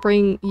 We'll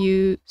bring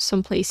you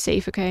someplace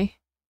safe, okay?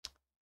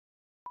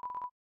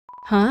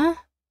 Huh?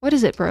 What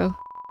is it, bro?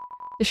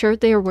 The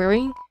shirt they are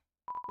wearing?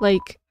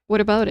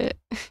 What about it?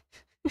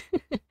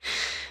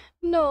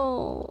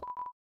 No.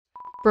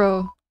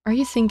 Bro, are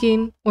you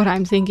thinking what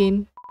I'm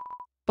thinking?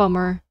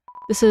 Bummer.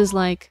 This is,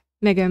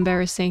 mega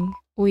embarrassing.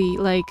 We,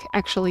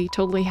 actually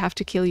totally have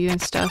to kill you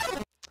and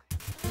stuff.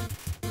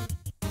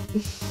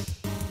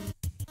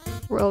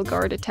 Royal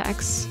Guard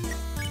attacks.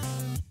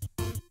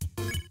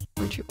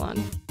 What you want?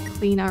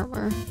 Clean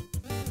armor.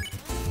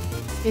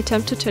 You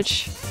attempt to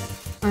touch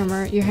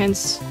armor, your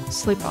hands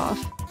slip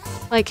off.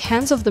 Like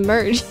Hands of the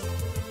Merge.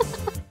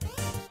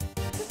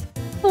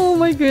 Oh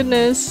my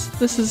goodness.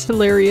 This is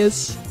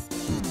hilarious.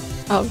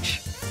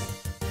 Ouch.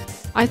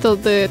 I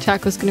thought the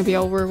attack was gonna be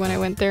over when I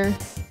went there.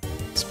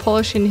 It's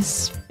polishing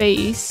his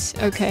face.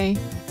 Okay.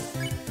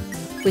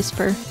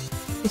 Whisper.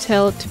 You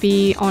tell it to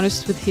be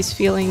honest with his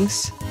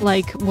feelings.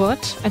 Like,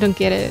 what? I don't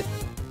get it.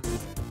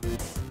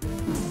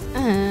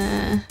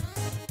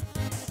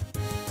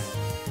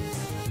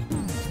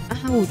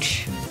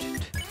 Ouch.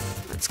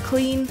 Let's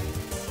clean.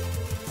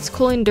 It's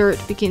cooling dirt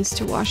begins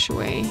to wash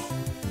away.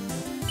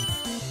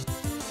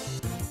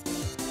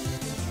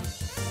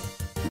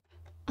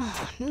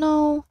 Oh,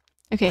 no.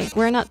 Okay,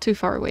 we're not too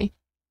far away.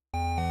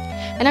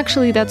 And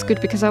actually that's good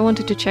because I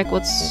wanted to check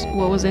what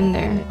was in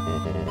there.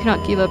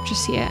 Cannot give up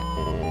just yet.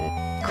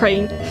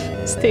 Crane.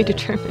 Stay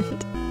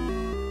determined.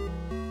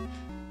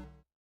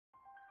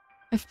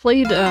 I've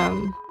played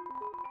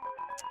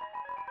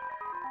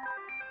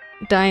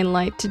Dying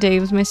Light today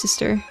with my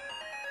sister.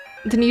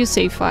 The new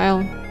save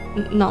file,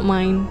 not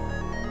mine,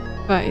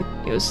 but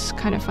it was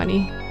kind of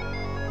funny.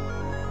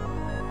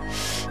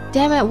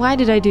 Damn it, why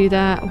did I do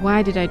that?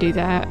 Why did I do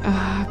that?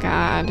 Oh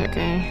god,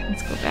 okay,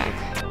 let's go back.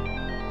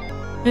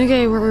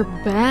 Okay, we're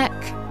back.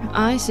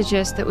 I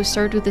suggest that we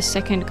start with the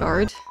second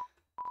guard.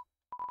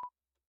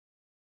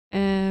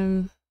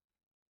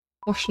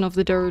 washing off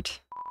the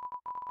dirt,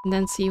 and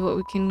then see what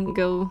we can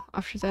go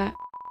after that.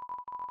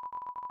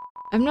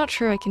 I'm not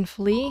sure I can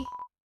flee.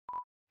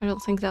 I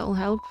don't think that will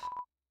help.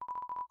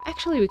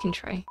 Actually, we can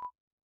try.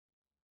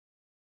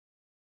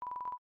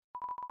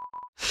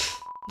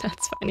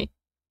 That's funny.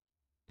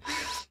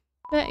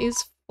 That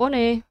is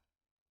funny.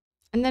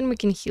 And then we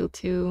can heal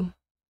too.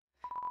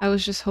 I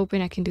was just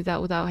hoping I can do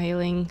that without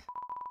hailing.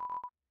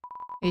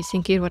 Are you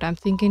thinking what I'm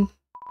thinking?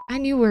 I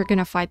knew we were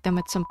gonna fight them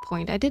at some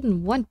point. I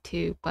didn't want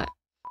to, but...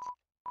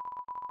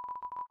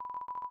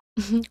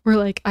 we're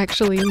like,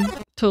 actually,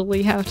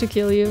 totally have to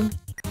kill you.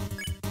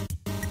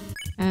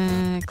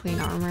 Clean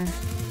armor.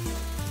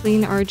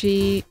 Clean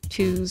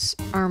RG2's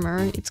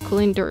armor. Its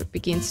cooling dirt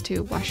begins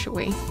to wash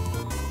away.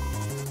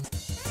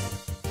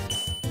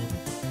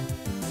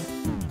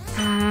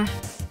 Ah.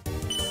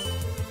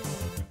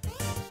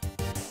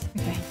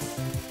 Okay.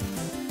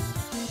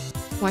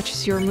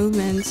 Watches your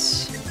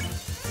movements.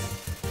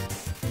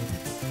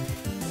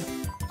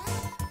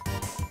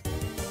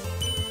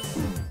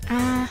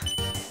 Ah.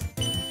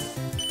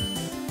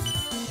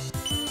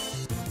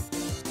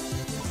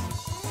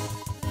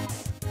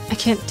 I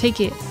can't take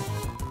it.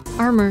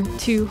 Armor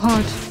too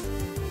hot.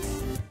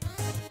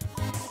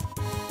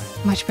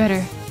 Much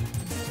better.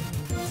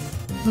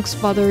 Looks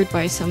bothered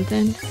by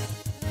something.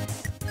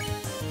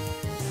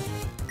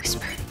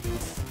 Whisper.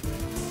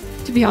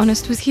 To be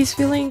honest with his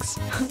feelings.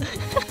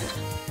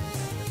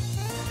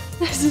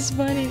 This is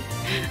funny.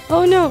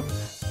 Oh no!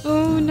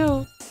 Oh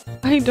no!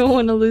 I don't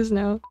want to lose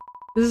now.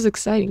 This is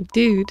exciting.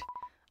 Dude,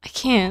 I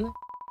can't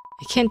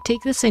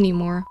take this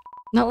anymore.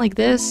 Not like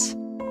this.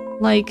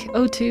 Like,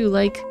 O2,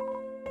 like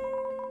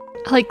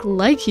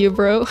you,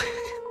 bro.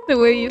 The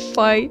way you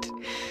fight.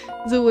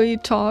 The way you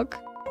talk.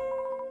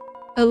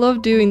 I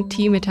love doing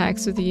team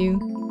attacks with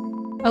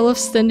you. I love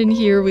standing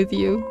here with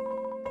you.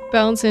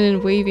 Bouncing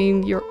and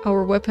waving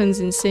our weapons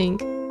in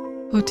sync.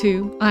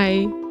 O2,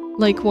 I,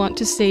 want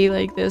to stay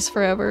like this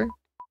forever.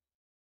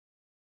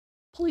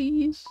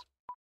 Please.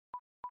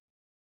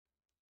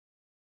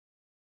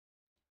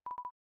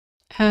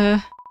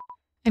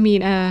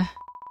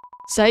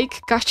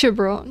 Psych, gotcha,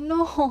 bro.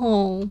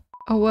 No.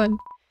 Oh, what?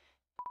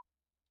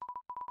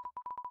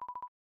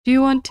 Do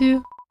you want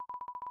to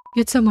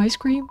get some ice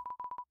cream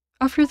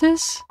after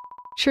this?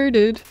 Sure,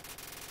 dude.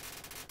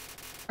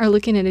 Are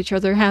looking at each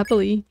other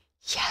happily.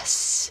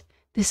 Yes!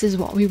 This is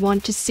what we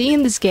want to see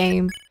in this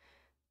game.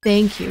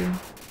 Thank you.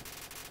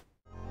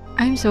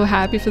 I'm so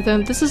happy for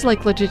them. This is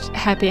like legit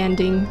happy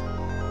ending.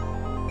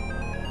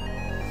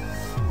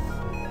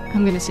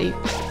 I'm gonna save.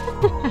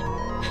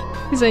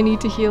 Because I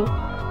need to heal.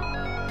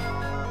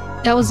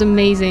 That was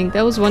amazing.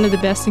 That was one of the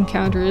best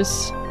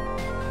encounters.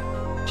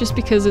 Just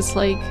because it's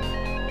like...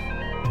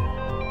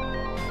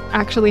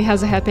 actually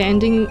has a happy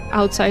ending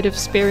outside of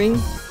sparing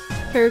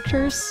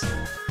characters.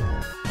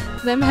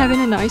 Them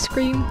having an ice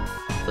cream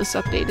was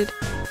updated.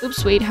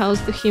 Oops, wait,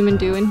 how's the human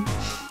doing?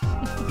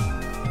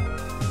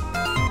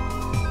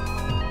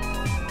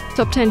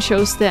 Top 10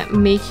 shows that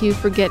make you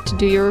forget to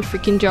do your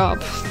freaking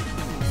job.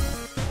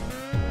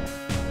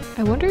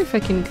 I wonder if I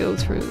can go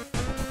through...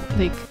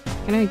 like,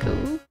 can I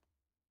go?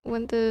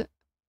 When the...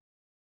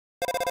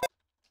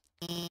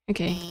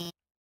 Okay.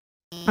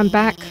 I'm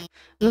back.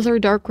 Another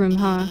dark room,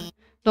 huh?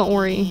 Don't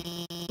worry.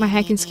 My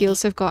hacking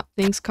skills have got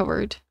things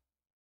covered.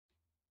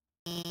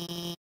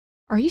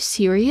 Are you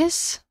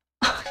serious?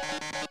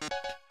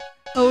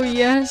 Oh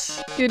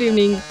yes. Good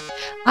evening.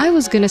 I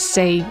was gonna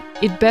say,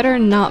 it better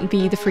not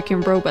be the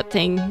freaking robot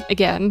thing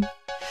again.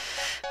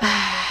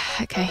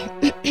 Okay.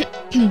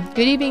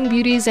 Good evening,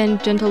 beauties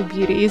and gentle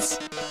beauties.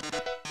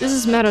 This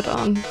is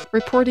Mettaton,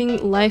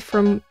 reporting live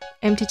from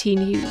MTT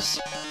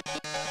News.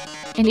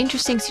 An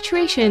interesting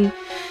situation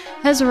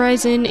has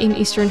arisen in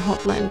Eastern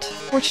Hotland.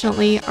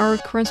 Fortunately, our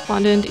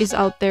correspondent is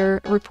out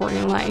there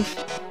reporting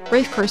live.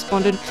 Brave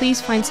correspondent,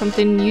 please find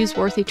something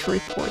newsworthy to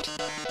report.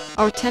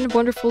 Our 10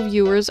 wonderful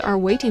viewers are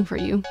waiting for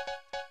you.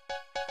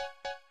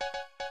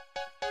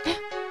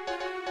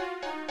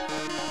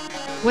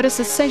 What a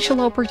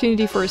sensational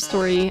opportunity for a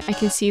story. I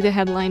can see the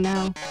headline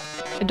now.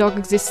 A dog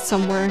exists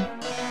somewhere.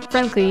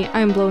 Frankly,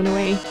 I am blown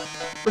away.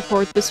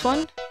 Report this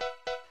one?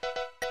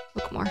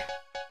 Look more.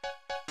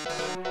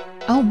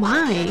 Oh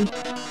my!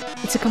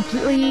 It's a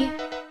completely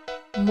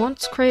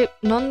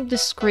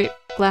nondescript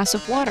glass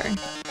of water.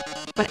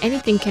 But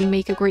anything can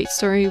make a great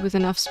story with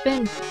enough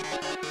spin.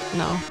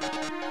 No.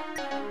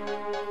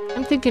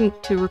 I'm thinking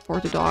to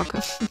report a dog.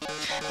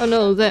 Oh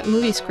no, that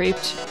movie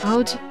script.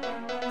 How'd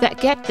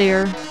that get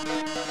there?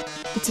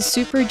 It's a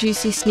super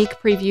juicy sneak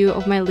preview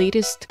of my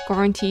latest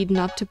guaranteed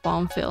not to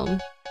bomb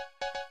film.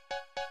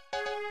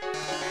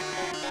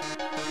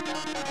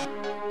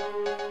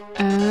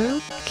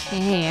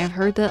 Okay, I've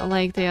heard that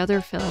like the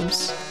other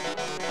films.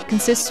 It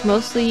consists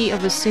mostly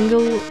of a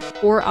single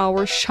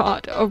 4-hour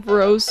shot of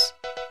rose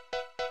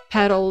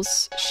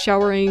petals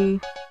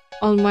showering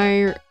on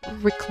my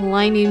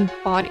reclining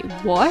body.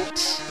 What?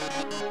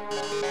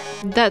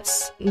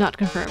 That's not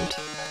confirmed.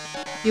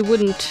 You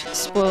wouldn't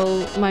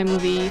spoil my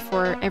movie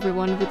for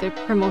everyone with a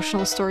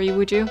promotional story,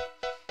 would you?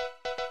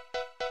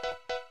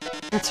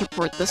 Let's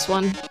report this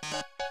one.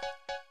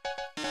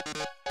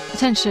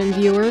 Attention,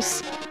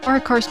 viewers. Our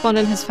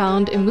correspondent has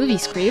found a movie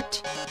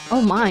script.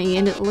 Oh my,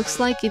 and it looks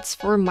like it's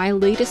for my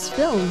latest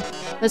film.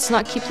 Let's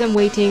not keep them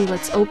waiting,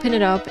 let's open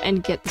it up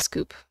and get the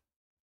scoop.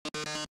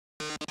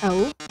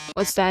 Oh,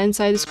 what's that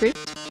inside the script?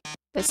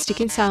 That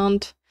sticking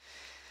sound.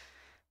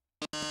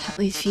 At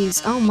least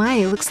fuse. Oh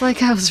my, looks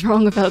like I was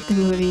wrong about the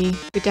movie.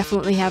 We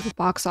definitely have a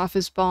box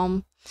office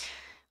bomb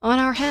on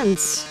our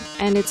hands,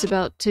 and it's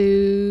about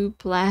to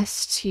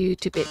blast you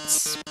to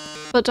bits.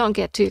 But don't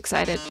get too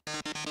excited.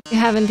 You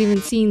haven't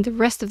even seen the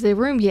rest of the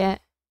room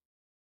yet.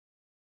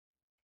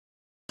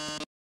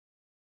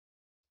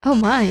 Oh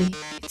my,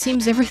 it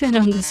seems everything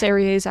on this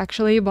area is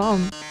actually a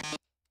bomb.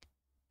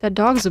 That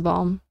dog's a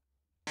bomb.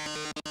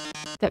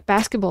 That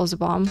basketball's a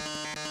bomb.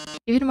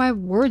 Even my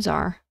words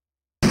are.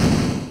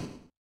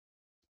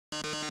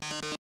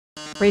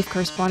 Brave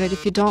correspondent,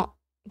 if you don't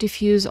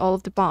defuse all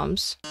of the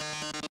bombs,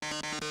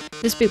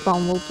 this big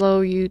bomb will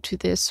blow you to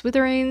the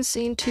smithereens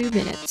in 2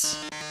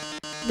 minutes.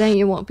 Then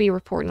you won't be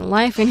reporting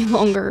life any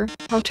longer.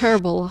 How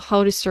terrible,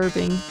 how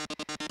disturbing.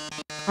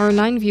 Our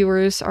 9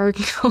 viewers are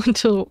going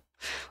to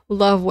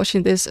love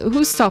watching this.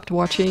 Who stopped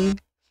watching?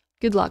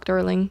 Good luck,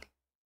 darling.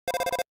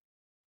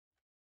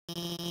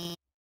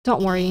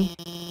 Don't worry.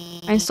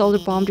 I installed a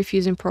bomb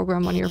diffusing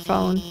program on your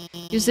phone.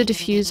 Use the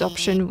diffuse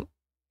option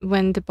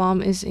when the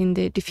bomb is in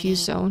the diffuse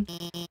zone.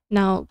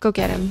 Now, go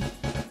get him.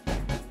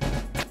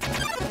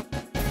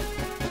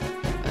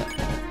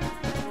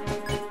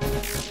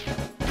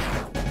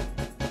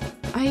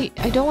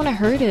 I don't want to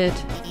hurt it.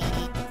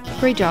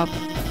 Great job.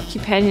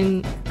 Keep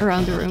heading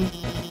around the room.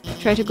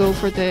 Try to go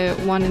for the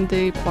one in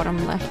the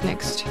bottom left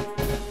next.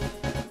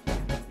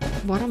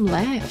 Bottom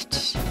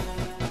left?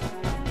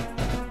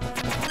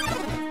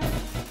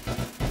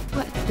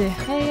 What the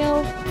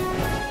hell?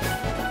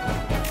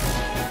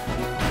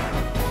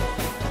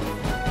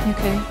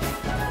 Okay.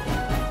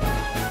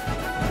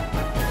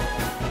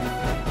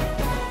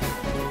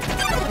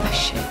 Oh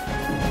shit.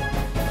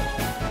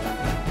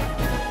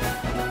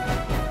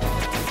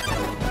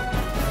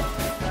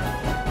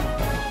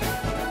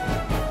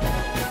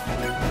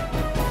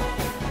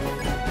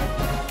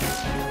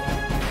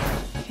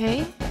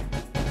 Okay.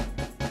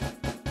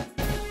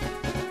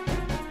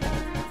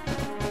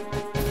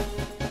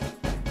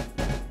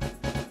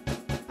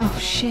 Oh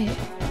shit.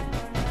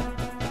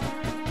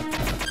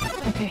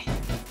 Okay.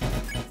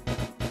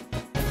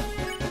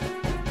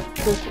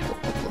 Cool.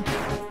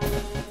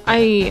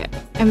 I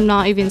am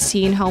not even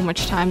seeing how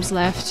much time's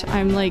left.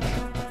 I'm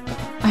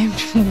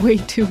way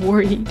too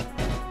worried.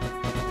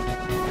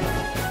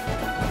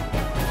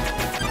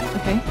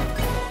 Okay.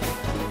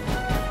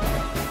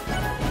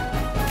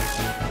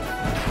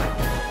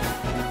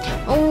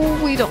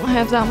 Oh, we don't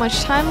have that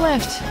much time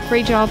left.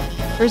 Great job.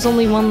 There's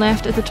only one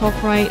left at the top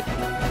right.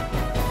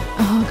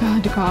 Oh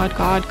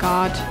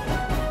god.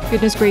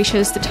 Goodness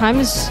gracious, the time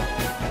is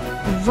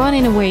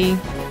running away.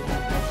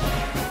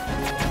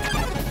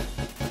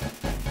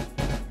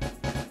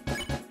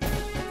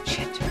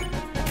 Shit.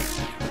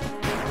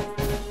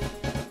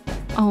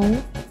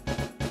 Oh.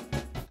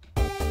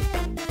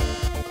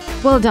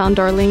 Well done,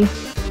 darling.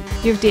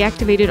 You've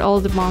deactivated all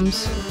the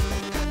bombs.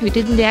 If we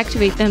didn't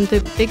deactivate them,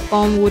 the big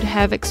bomb would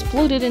have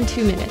exploded in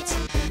 2 minutes.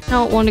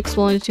 Now it won't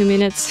explode in 2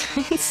 minutes.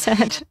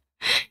 Instead,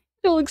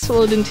 it'll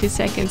explode in 2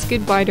 seconds.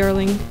 Goodbye,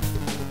 darling.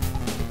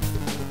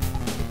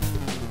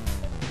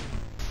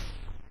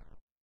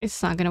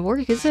 It's not gonna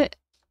work, is it?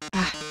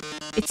 Ah,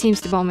 it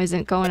seems the bomb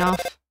isn't going off.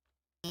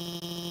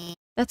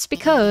 That's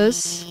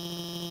because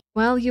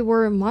while you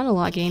were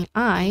monologuing,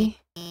 I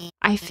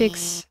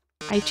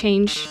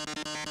change.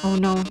 Oh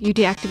no, you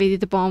deactivated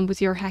the bomb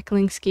with your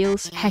hacking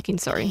skills. Hacking,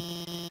 sorry.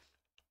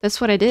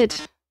 That's what I did.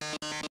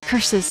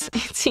 Curses.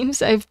 It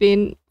seems I've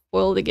been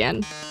foiled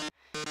again.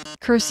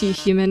 Curse you,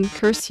 human.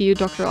 Curse you,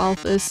 Dr.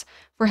 Alphys,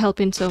 for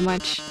helping so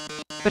much.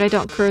 But I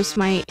don't curse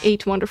my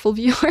 8 wonderful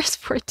viewers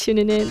for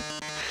tuning in.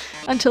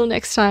 Until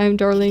next time,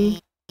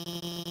 darling.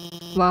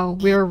 Wow,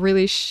 we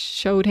really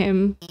showed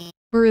him.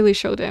 We really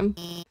showed him.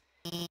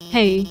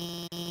 Hey,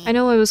 I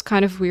know I was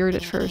kind of weird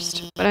at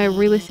first, but I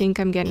really think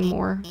I'm getting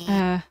more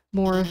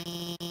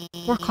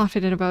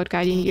confident about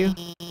guiding you.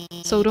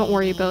 So don't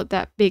worry about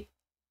that big,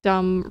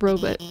 dumb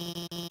robot.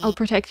 I'll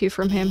protect you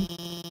from him.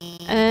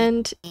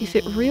 And if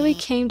it really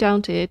came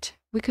down to it,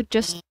 we could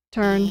just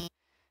turn...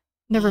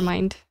 Never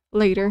mind.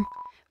 Later.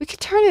 We could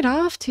turn it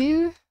off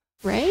too,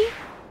 right?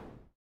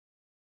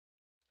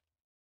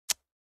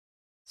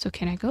 So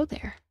can I go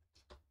there?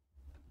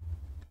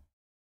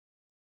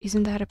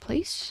 Isn't that a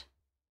place?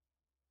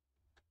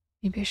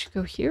 Maybe I should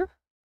go here?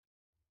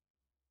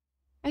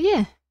 Oh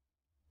yeah.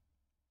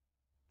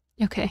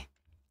 Okay.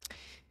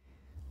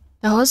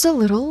 That was a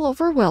little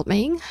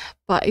overwhelming,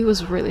 but it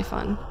was really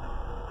fun.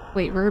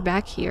 Wait, we're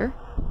back here?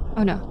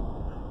 Oh no.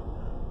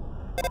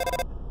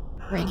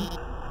 Ring.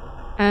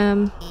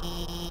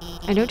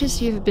 I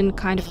noticed you've been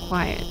kind of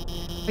quiet.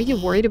 Are you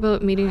worried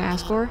about meeting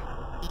Asgore?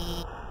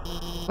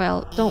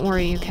 Well, don't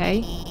worry,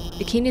 okay?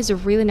 The king is a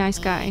really nice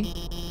guy.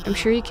 I'm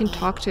sure you can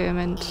talk to him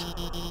and...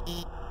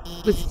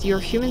 with your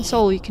human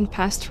soul, you can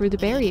pass through the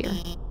barrier.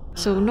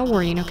 So no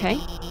worrying, okay?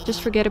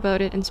 Just forget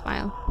about it and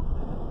smile.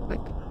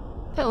 Like,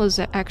 that was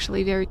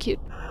actually very cute.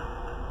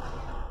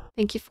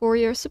 Thank you for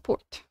your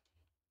support.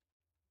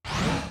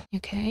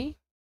 Okay.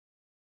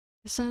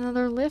 Is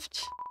another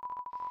lift?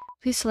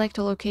 Please select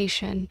a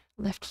location.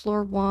 Left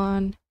floor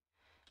 1.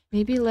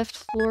 Maybe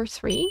left floor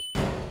 3?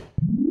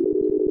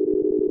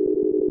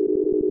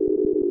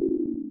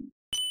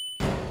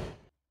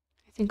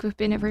 I think we've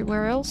been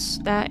everywhere else.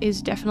 That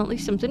is definitely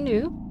something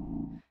new.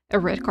 A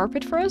red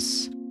carpet for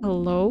us?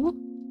 Hello?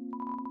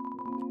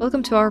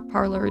 Welcome to our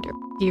parlor,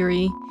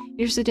 dearie.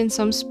 Interested in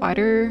some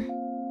spider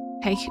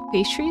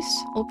pastries?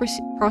 All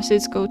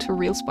proceeds go to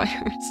real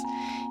spiders.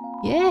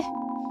 Yeah!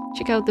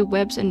 Check out the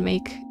webs and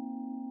make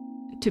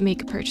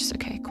a purchase.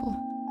 Okay, cool.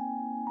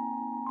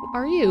 Who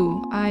are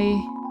you?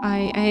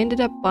 I ended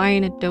up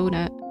buying a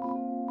donut.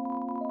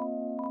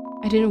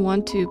 I didn't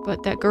want to,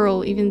 but that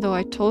girl, even though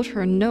I told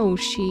her no,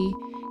 she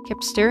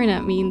kept staring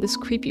at me in this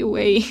creepy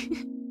way.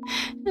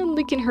 And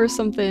licking her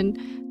something.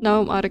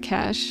 Now I'm out of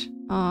cash.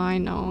 Oh, I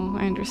know,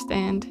 I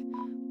understand.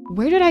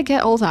 Where did I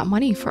get all that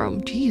money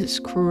from? Jesus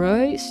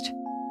Christ.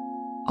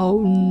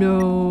 Oh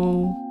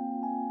no.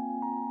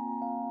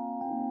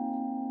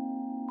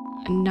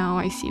 And now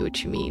I see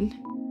what you mean.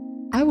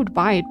 I would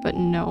buy it, but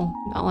no,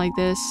 not like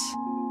this.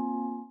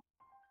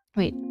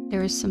 Wait,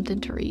 there is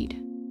something to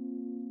read.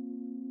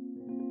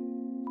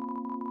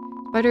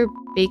 Spider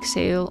bake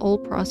sale, all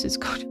proceeds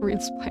go to real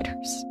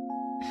spiders.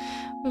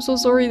 I'm so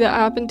sorry that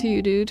happened to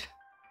you, dude.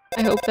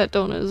 I hope that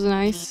donut is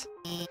nice.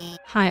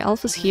 Hi,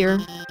 Alpha's here.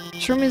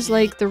 This room is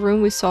like the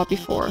room we saw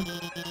before.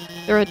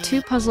 There are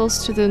 2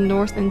 puzzles to the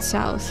north and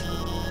south.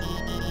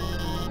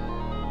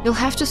 You'll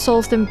have to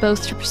solve them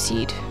both to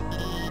proceed.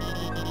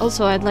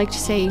 Also, I'd like to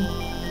say,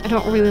 I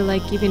don't really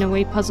like giving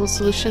away puzzle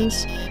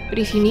solutions, but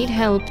if you need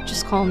help,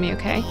 just call me,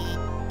 okay?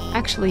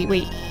 Actually,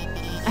 wait.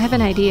 I have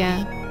an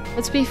idea.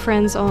 Let's be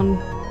friends on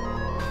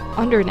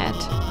Undernet.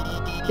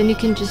 Then you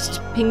can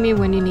just ping me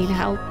when you need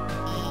help.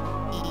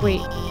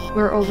 Wait,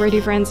 we're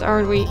already friends,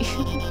 aren't we?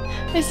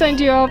 I signed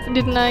you up,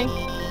 didn't I?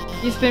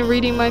 You've been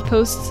reading my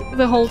posts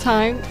the whole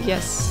time?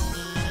 Yes.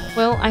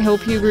 Well, I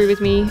hope you agree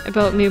with me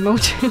about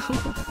Mettaton.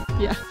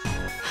 Yeah.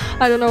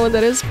 I don't know what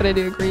that is, but I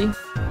do agree.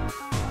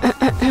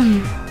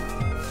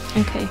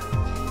 Okay.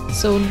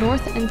 So,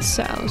 north and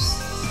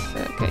south.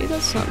 Okay,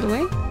 that's not the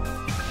way.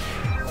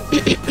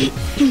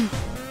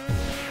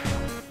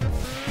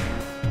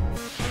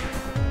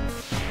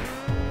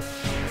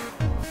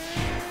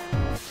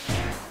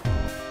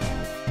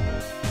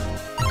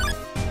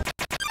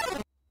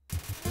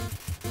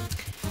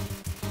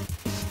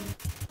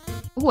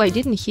 Oh, I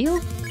didn't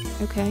heal?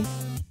 Okay.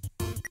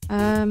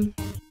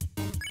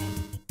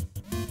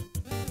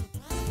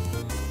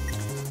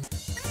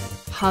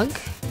 Hug?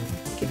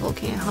 Give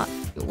Volcano a hug.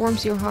 It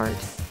warms your heart.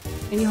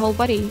 And your whole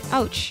body.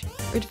 Ouch.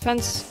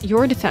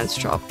 Your defense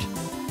dropped.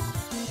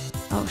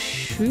 Oh,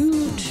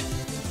 shoot.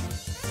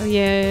 Oh,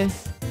 yeah.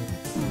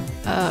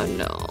 Oh,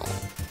 no.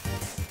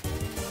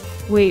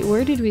 Wait,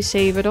 where did we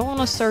save? I don't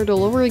want to start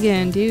all over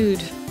again,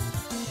 dude.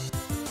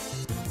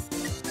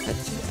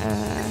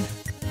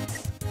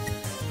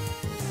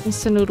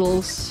 Instant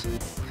noodles.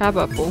 Crab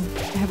apple.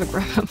 I have a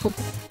crab apple.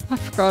 I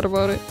forgot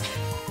about it.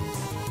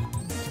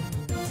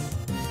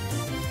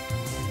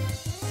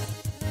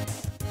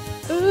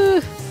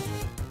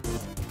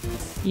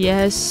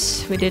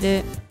 Yes, we did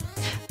it.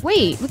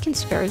 Wait, we can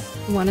spare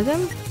one of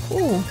them?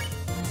 Cool.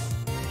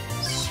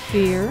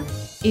 Sphere.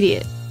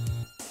 Idiot.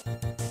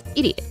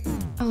 Idiot.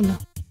 Oh no.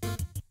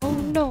 Oh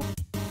no.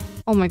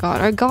 Oh my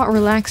god, I got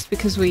relaxed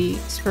because we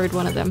spared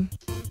one of them.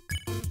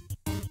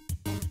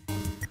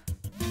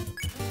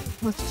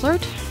 Let's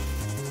flirt.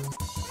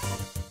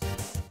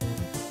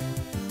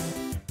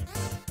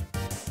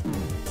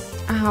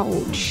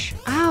 Ouch.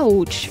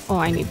 Ouch. Oh,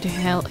 I need to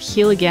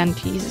heal again,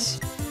 Jesus.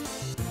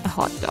 A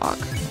hot dog.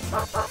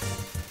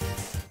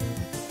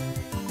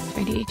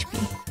 20 HP.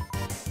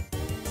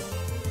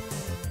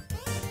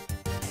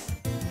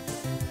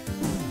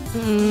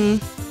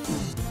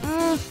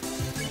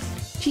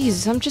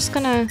 Jesus, I'm just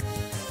gonna...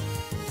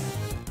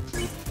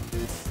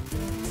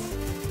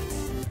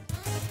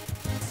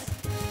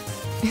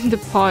 in the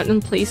pot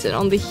and place it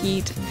on the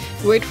heat.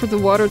 Wait for the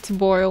water to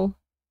boil.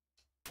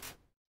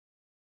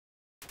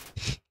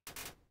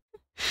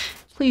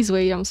 Please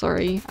wait, I'm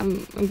sorry.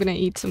 I'm gonna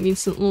eat some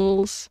instant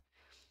noodles.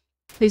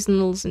 Place the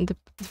noodles in the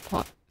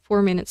pot.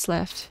 4 minutes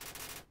left.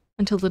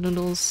 Until the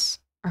noodles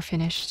are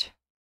finished.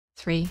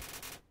 3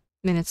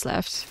 minutes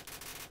left.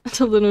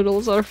 Until the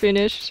noodles are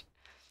finished.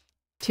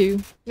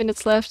 2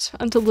 minutes left.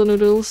 Until the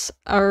noodles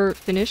are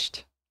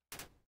finished.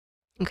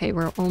 Okay,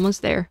 we're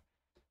almost there.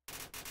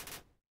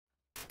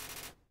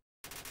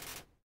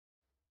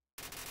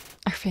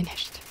 Are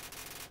finished.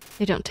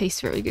 They don't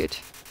taste very good.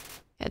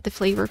 Add the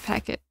flavor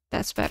packet.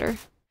 That's better.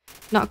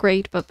 Not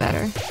great, but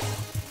better.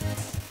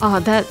 Ah,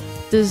 that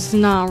does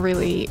not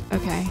really...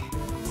 Okay.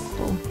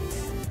 Cool.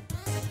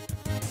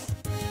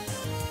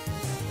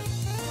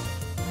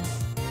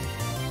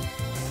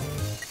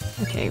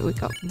 Okay, we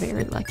got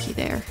very lucky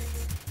there.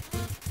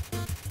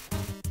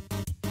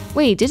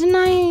 Wait, didn't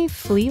I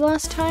flee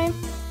last time?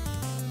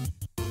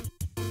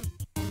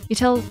 You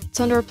tell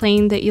Thunder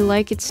Plane that you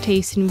like its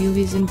taste in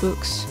movies and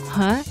books.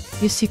 Huh?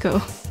 You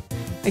sicko.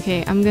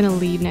 Okay, I'm gonna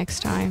leave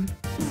next time.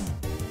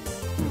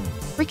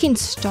 Freaking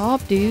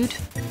stop, dude.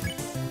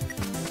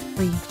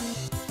 Free.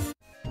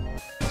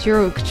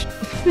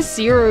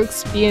 Zero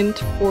expedient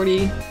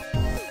 40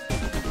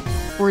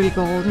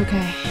 gold,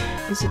 okay.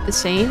 Is it the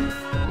same?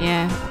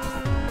 Yeah.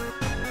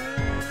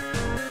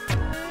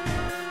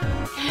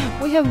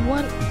 We have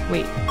one.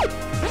 Wait.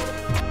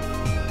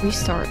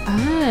 Restart.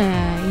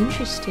 Ah,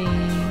 interesting.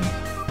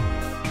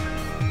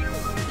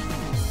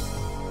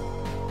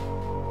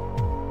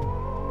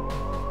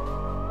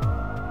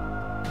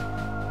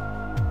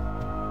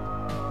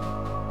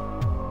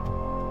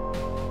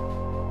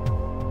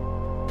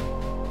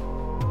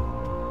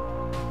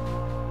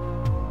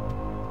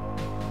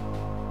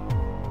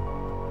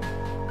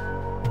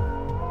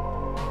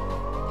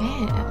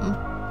 Damn.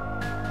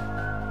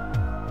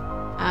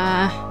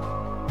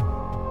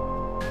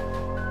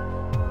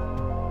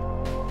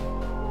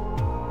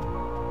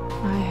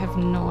 I have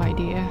no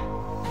idea,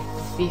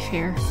 to be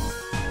fair.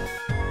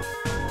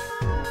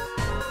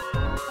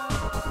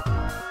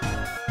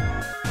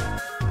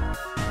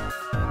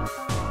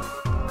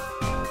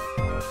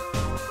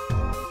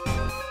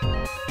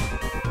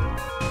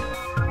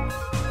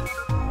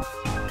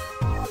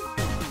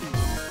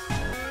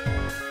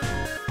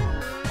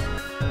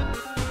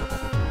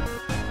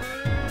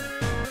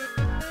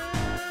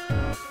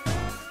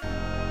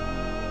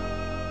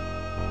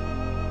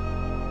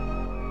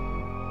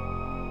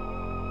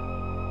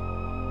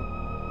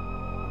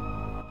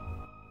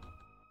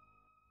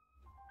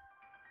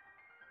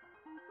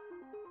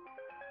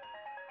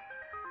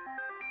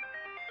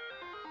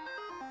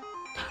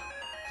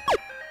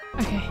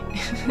 Okay.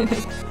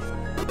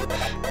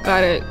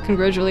 Got it.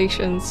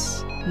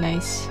 Congratulations.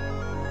 Nice.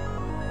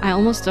 I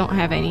almost don't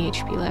have any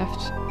HP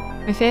left.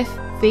 My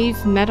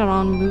fave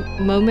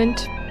Mettaton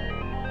moment,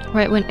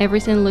 right when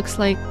everything looks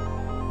the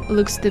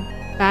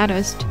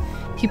baddest,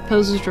 he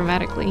poses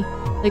dramatically.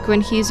 Like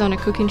when he's on a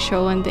cooking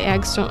show and the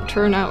eggs don't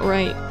turn out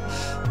right.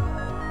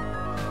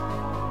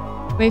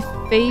 My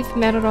fave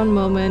Mettaton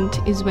moment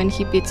is when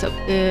he beats up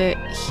the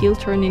heel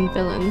turning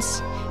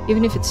villains,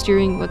 even if it's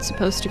during what's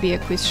supposed to be a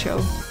quiz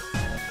show.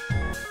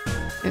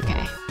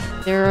 Okay,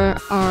 there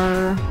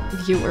are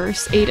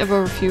viewers, 8 of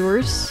our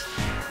viewers.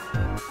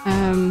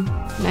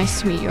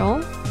 Nice to meet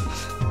y'all.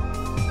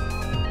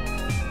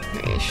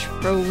 Okay, I should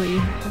probably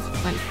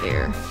have went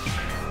there.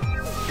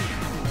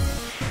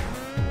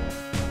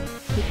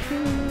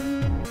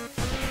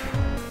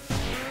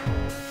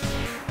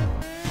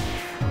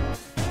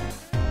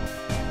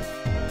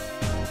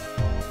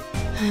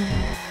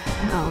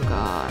 Oh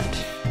god.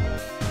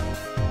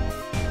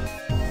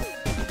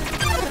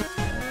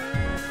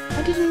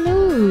 I didn't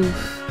move.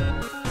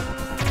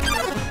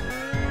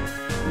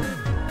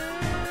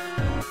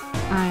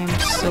 I'm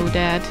so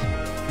dead.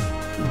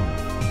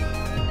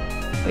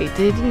 Wait,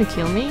 they didn't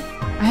kill me?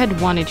 I had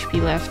 1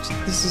 HP left.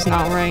 This is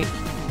not right.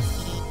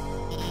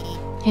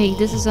 Hey,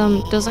 this is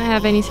doesn't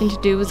have anything to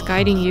do with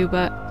guiding you,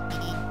 but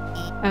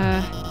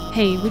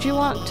hey, would you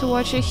want to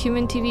watch a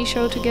human TV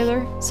show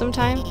together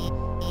sometime?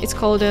 It's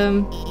called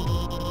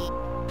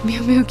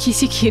Mew Mew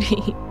Kissy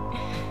Kitty.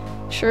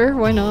 Sure,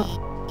 why not?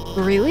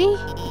 Really?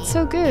 It's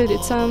so good.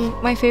 It's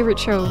my favorite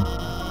show.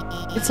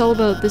 It's all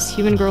about this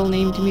human girl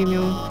named Mew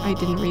Mew. I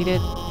didn't read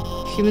it.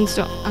 Humans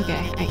don't.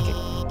 Okay,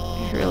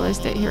 I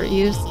realized that here it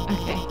is.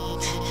 Okay.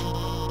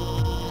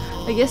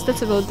 I guess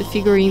that's about the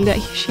figurine that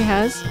she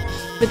has.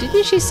 But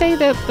didn't she say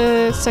that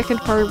the second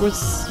part was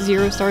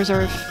 0 stars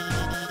or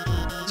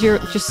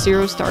just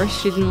 0 stars?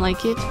 She didn't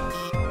like it.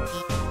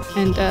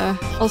 And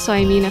also,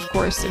 I mean, of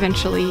course,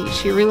 eventually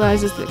she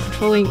realizes that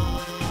controlling.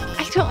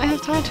 I don't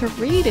have time to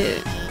read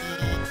it.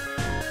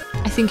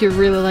 I think you'd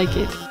really like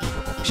it.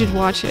 You should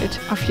watch it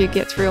after you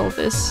get through all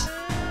this.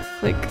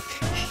 Like,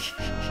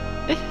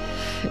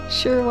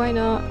 sure, why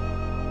not?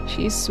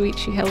 She's sweet,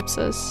 she helps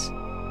us.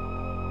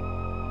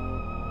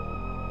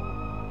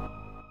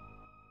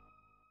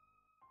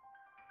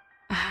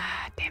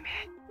 Ah, damn it.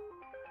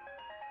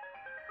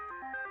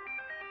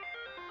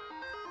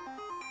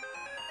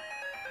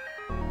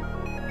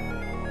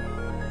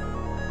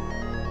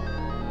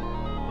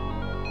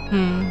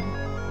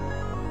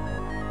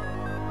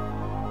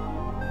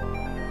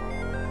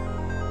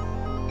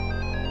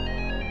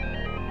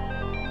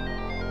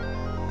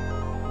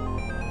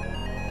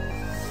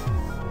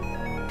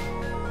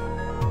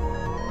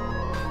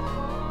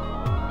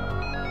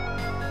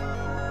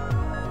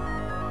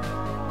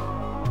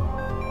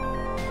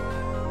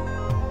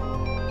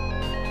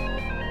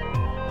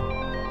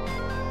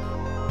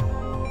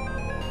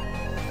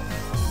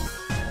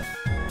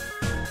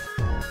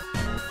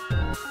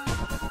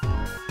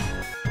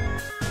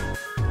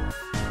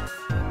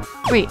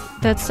 Wait,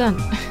 that's done.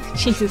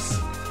 Jesus.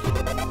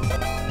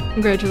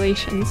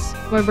 Congratulations.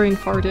 My brain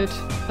farted.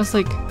 I was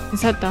like,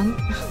 is that done?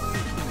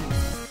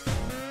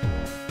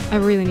 I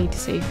really need to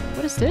save.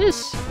 What is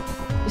this?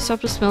 You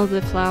stop to smell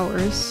the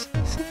flowers.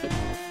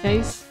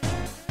 Nice.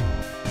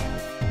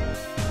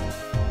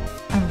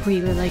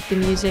 really like the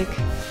music.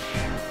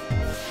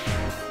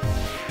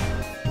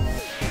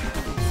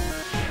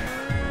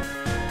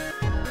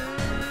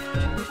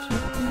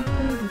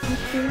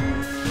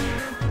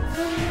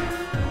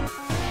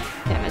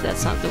 Damn it,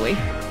 that's not the way.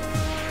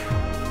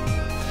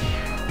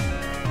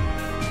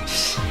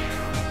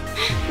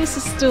 This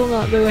is still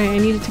not the way. I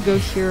needed to go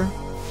here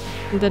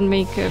and then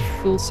make a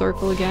full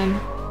circle again.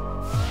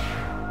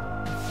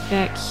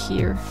 Back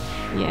here.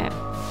 Yeah.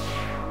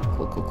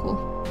 Cool, cool,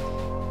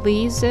 cool.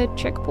 Please, a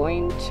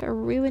checkpoint. I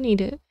really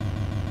need it.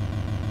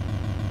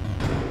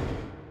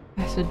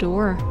 That's a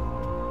door.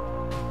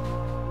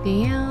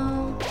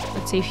 Damn.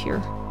 Let's save here.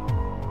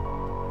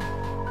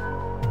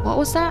 What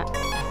was that?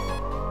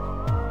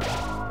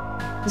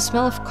 The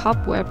smell of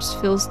cobwebs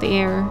fills the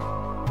air.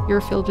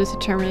 You're filled with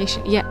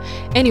determination. Yeah.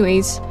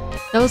 Anyways,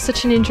 that was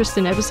such an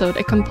interesting episode.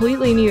 A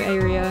completely new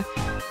area.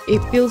 It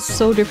feels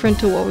so different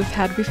to what we've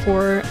had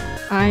before.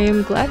 I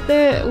am glad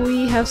that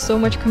we have so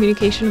much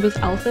communication with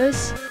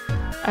alphas.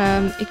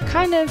 It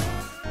kind of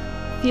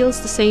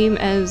feels the same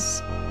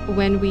as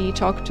when we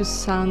talked to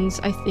Sans,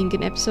 I think,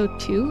 in episode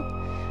 2.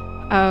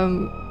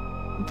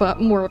 But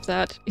more of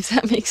that, if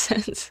that makes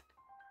sense.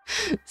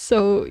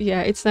 So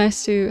yeah, it's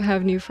nice to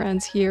have new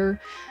friends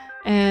here.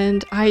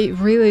 And I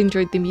really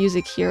enjoyed the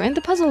music here, and the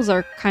puzzles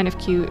are kind of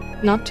cute.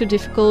 Not too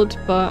difficult,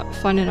 but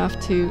fun enough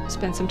to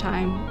spend some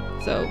time.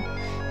 So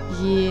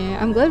yeah,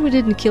 I'm glad we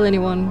didn't kill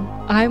anyone.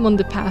 I'm on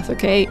the path,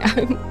 okay?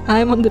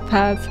 I'm on the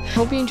path.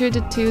 Hope you enjoyed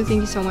it too. Thank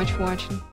you so much for watching.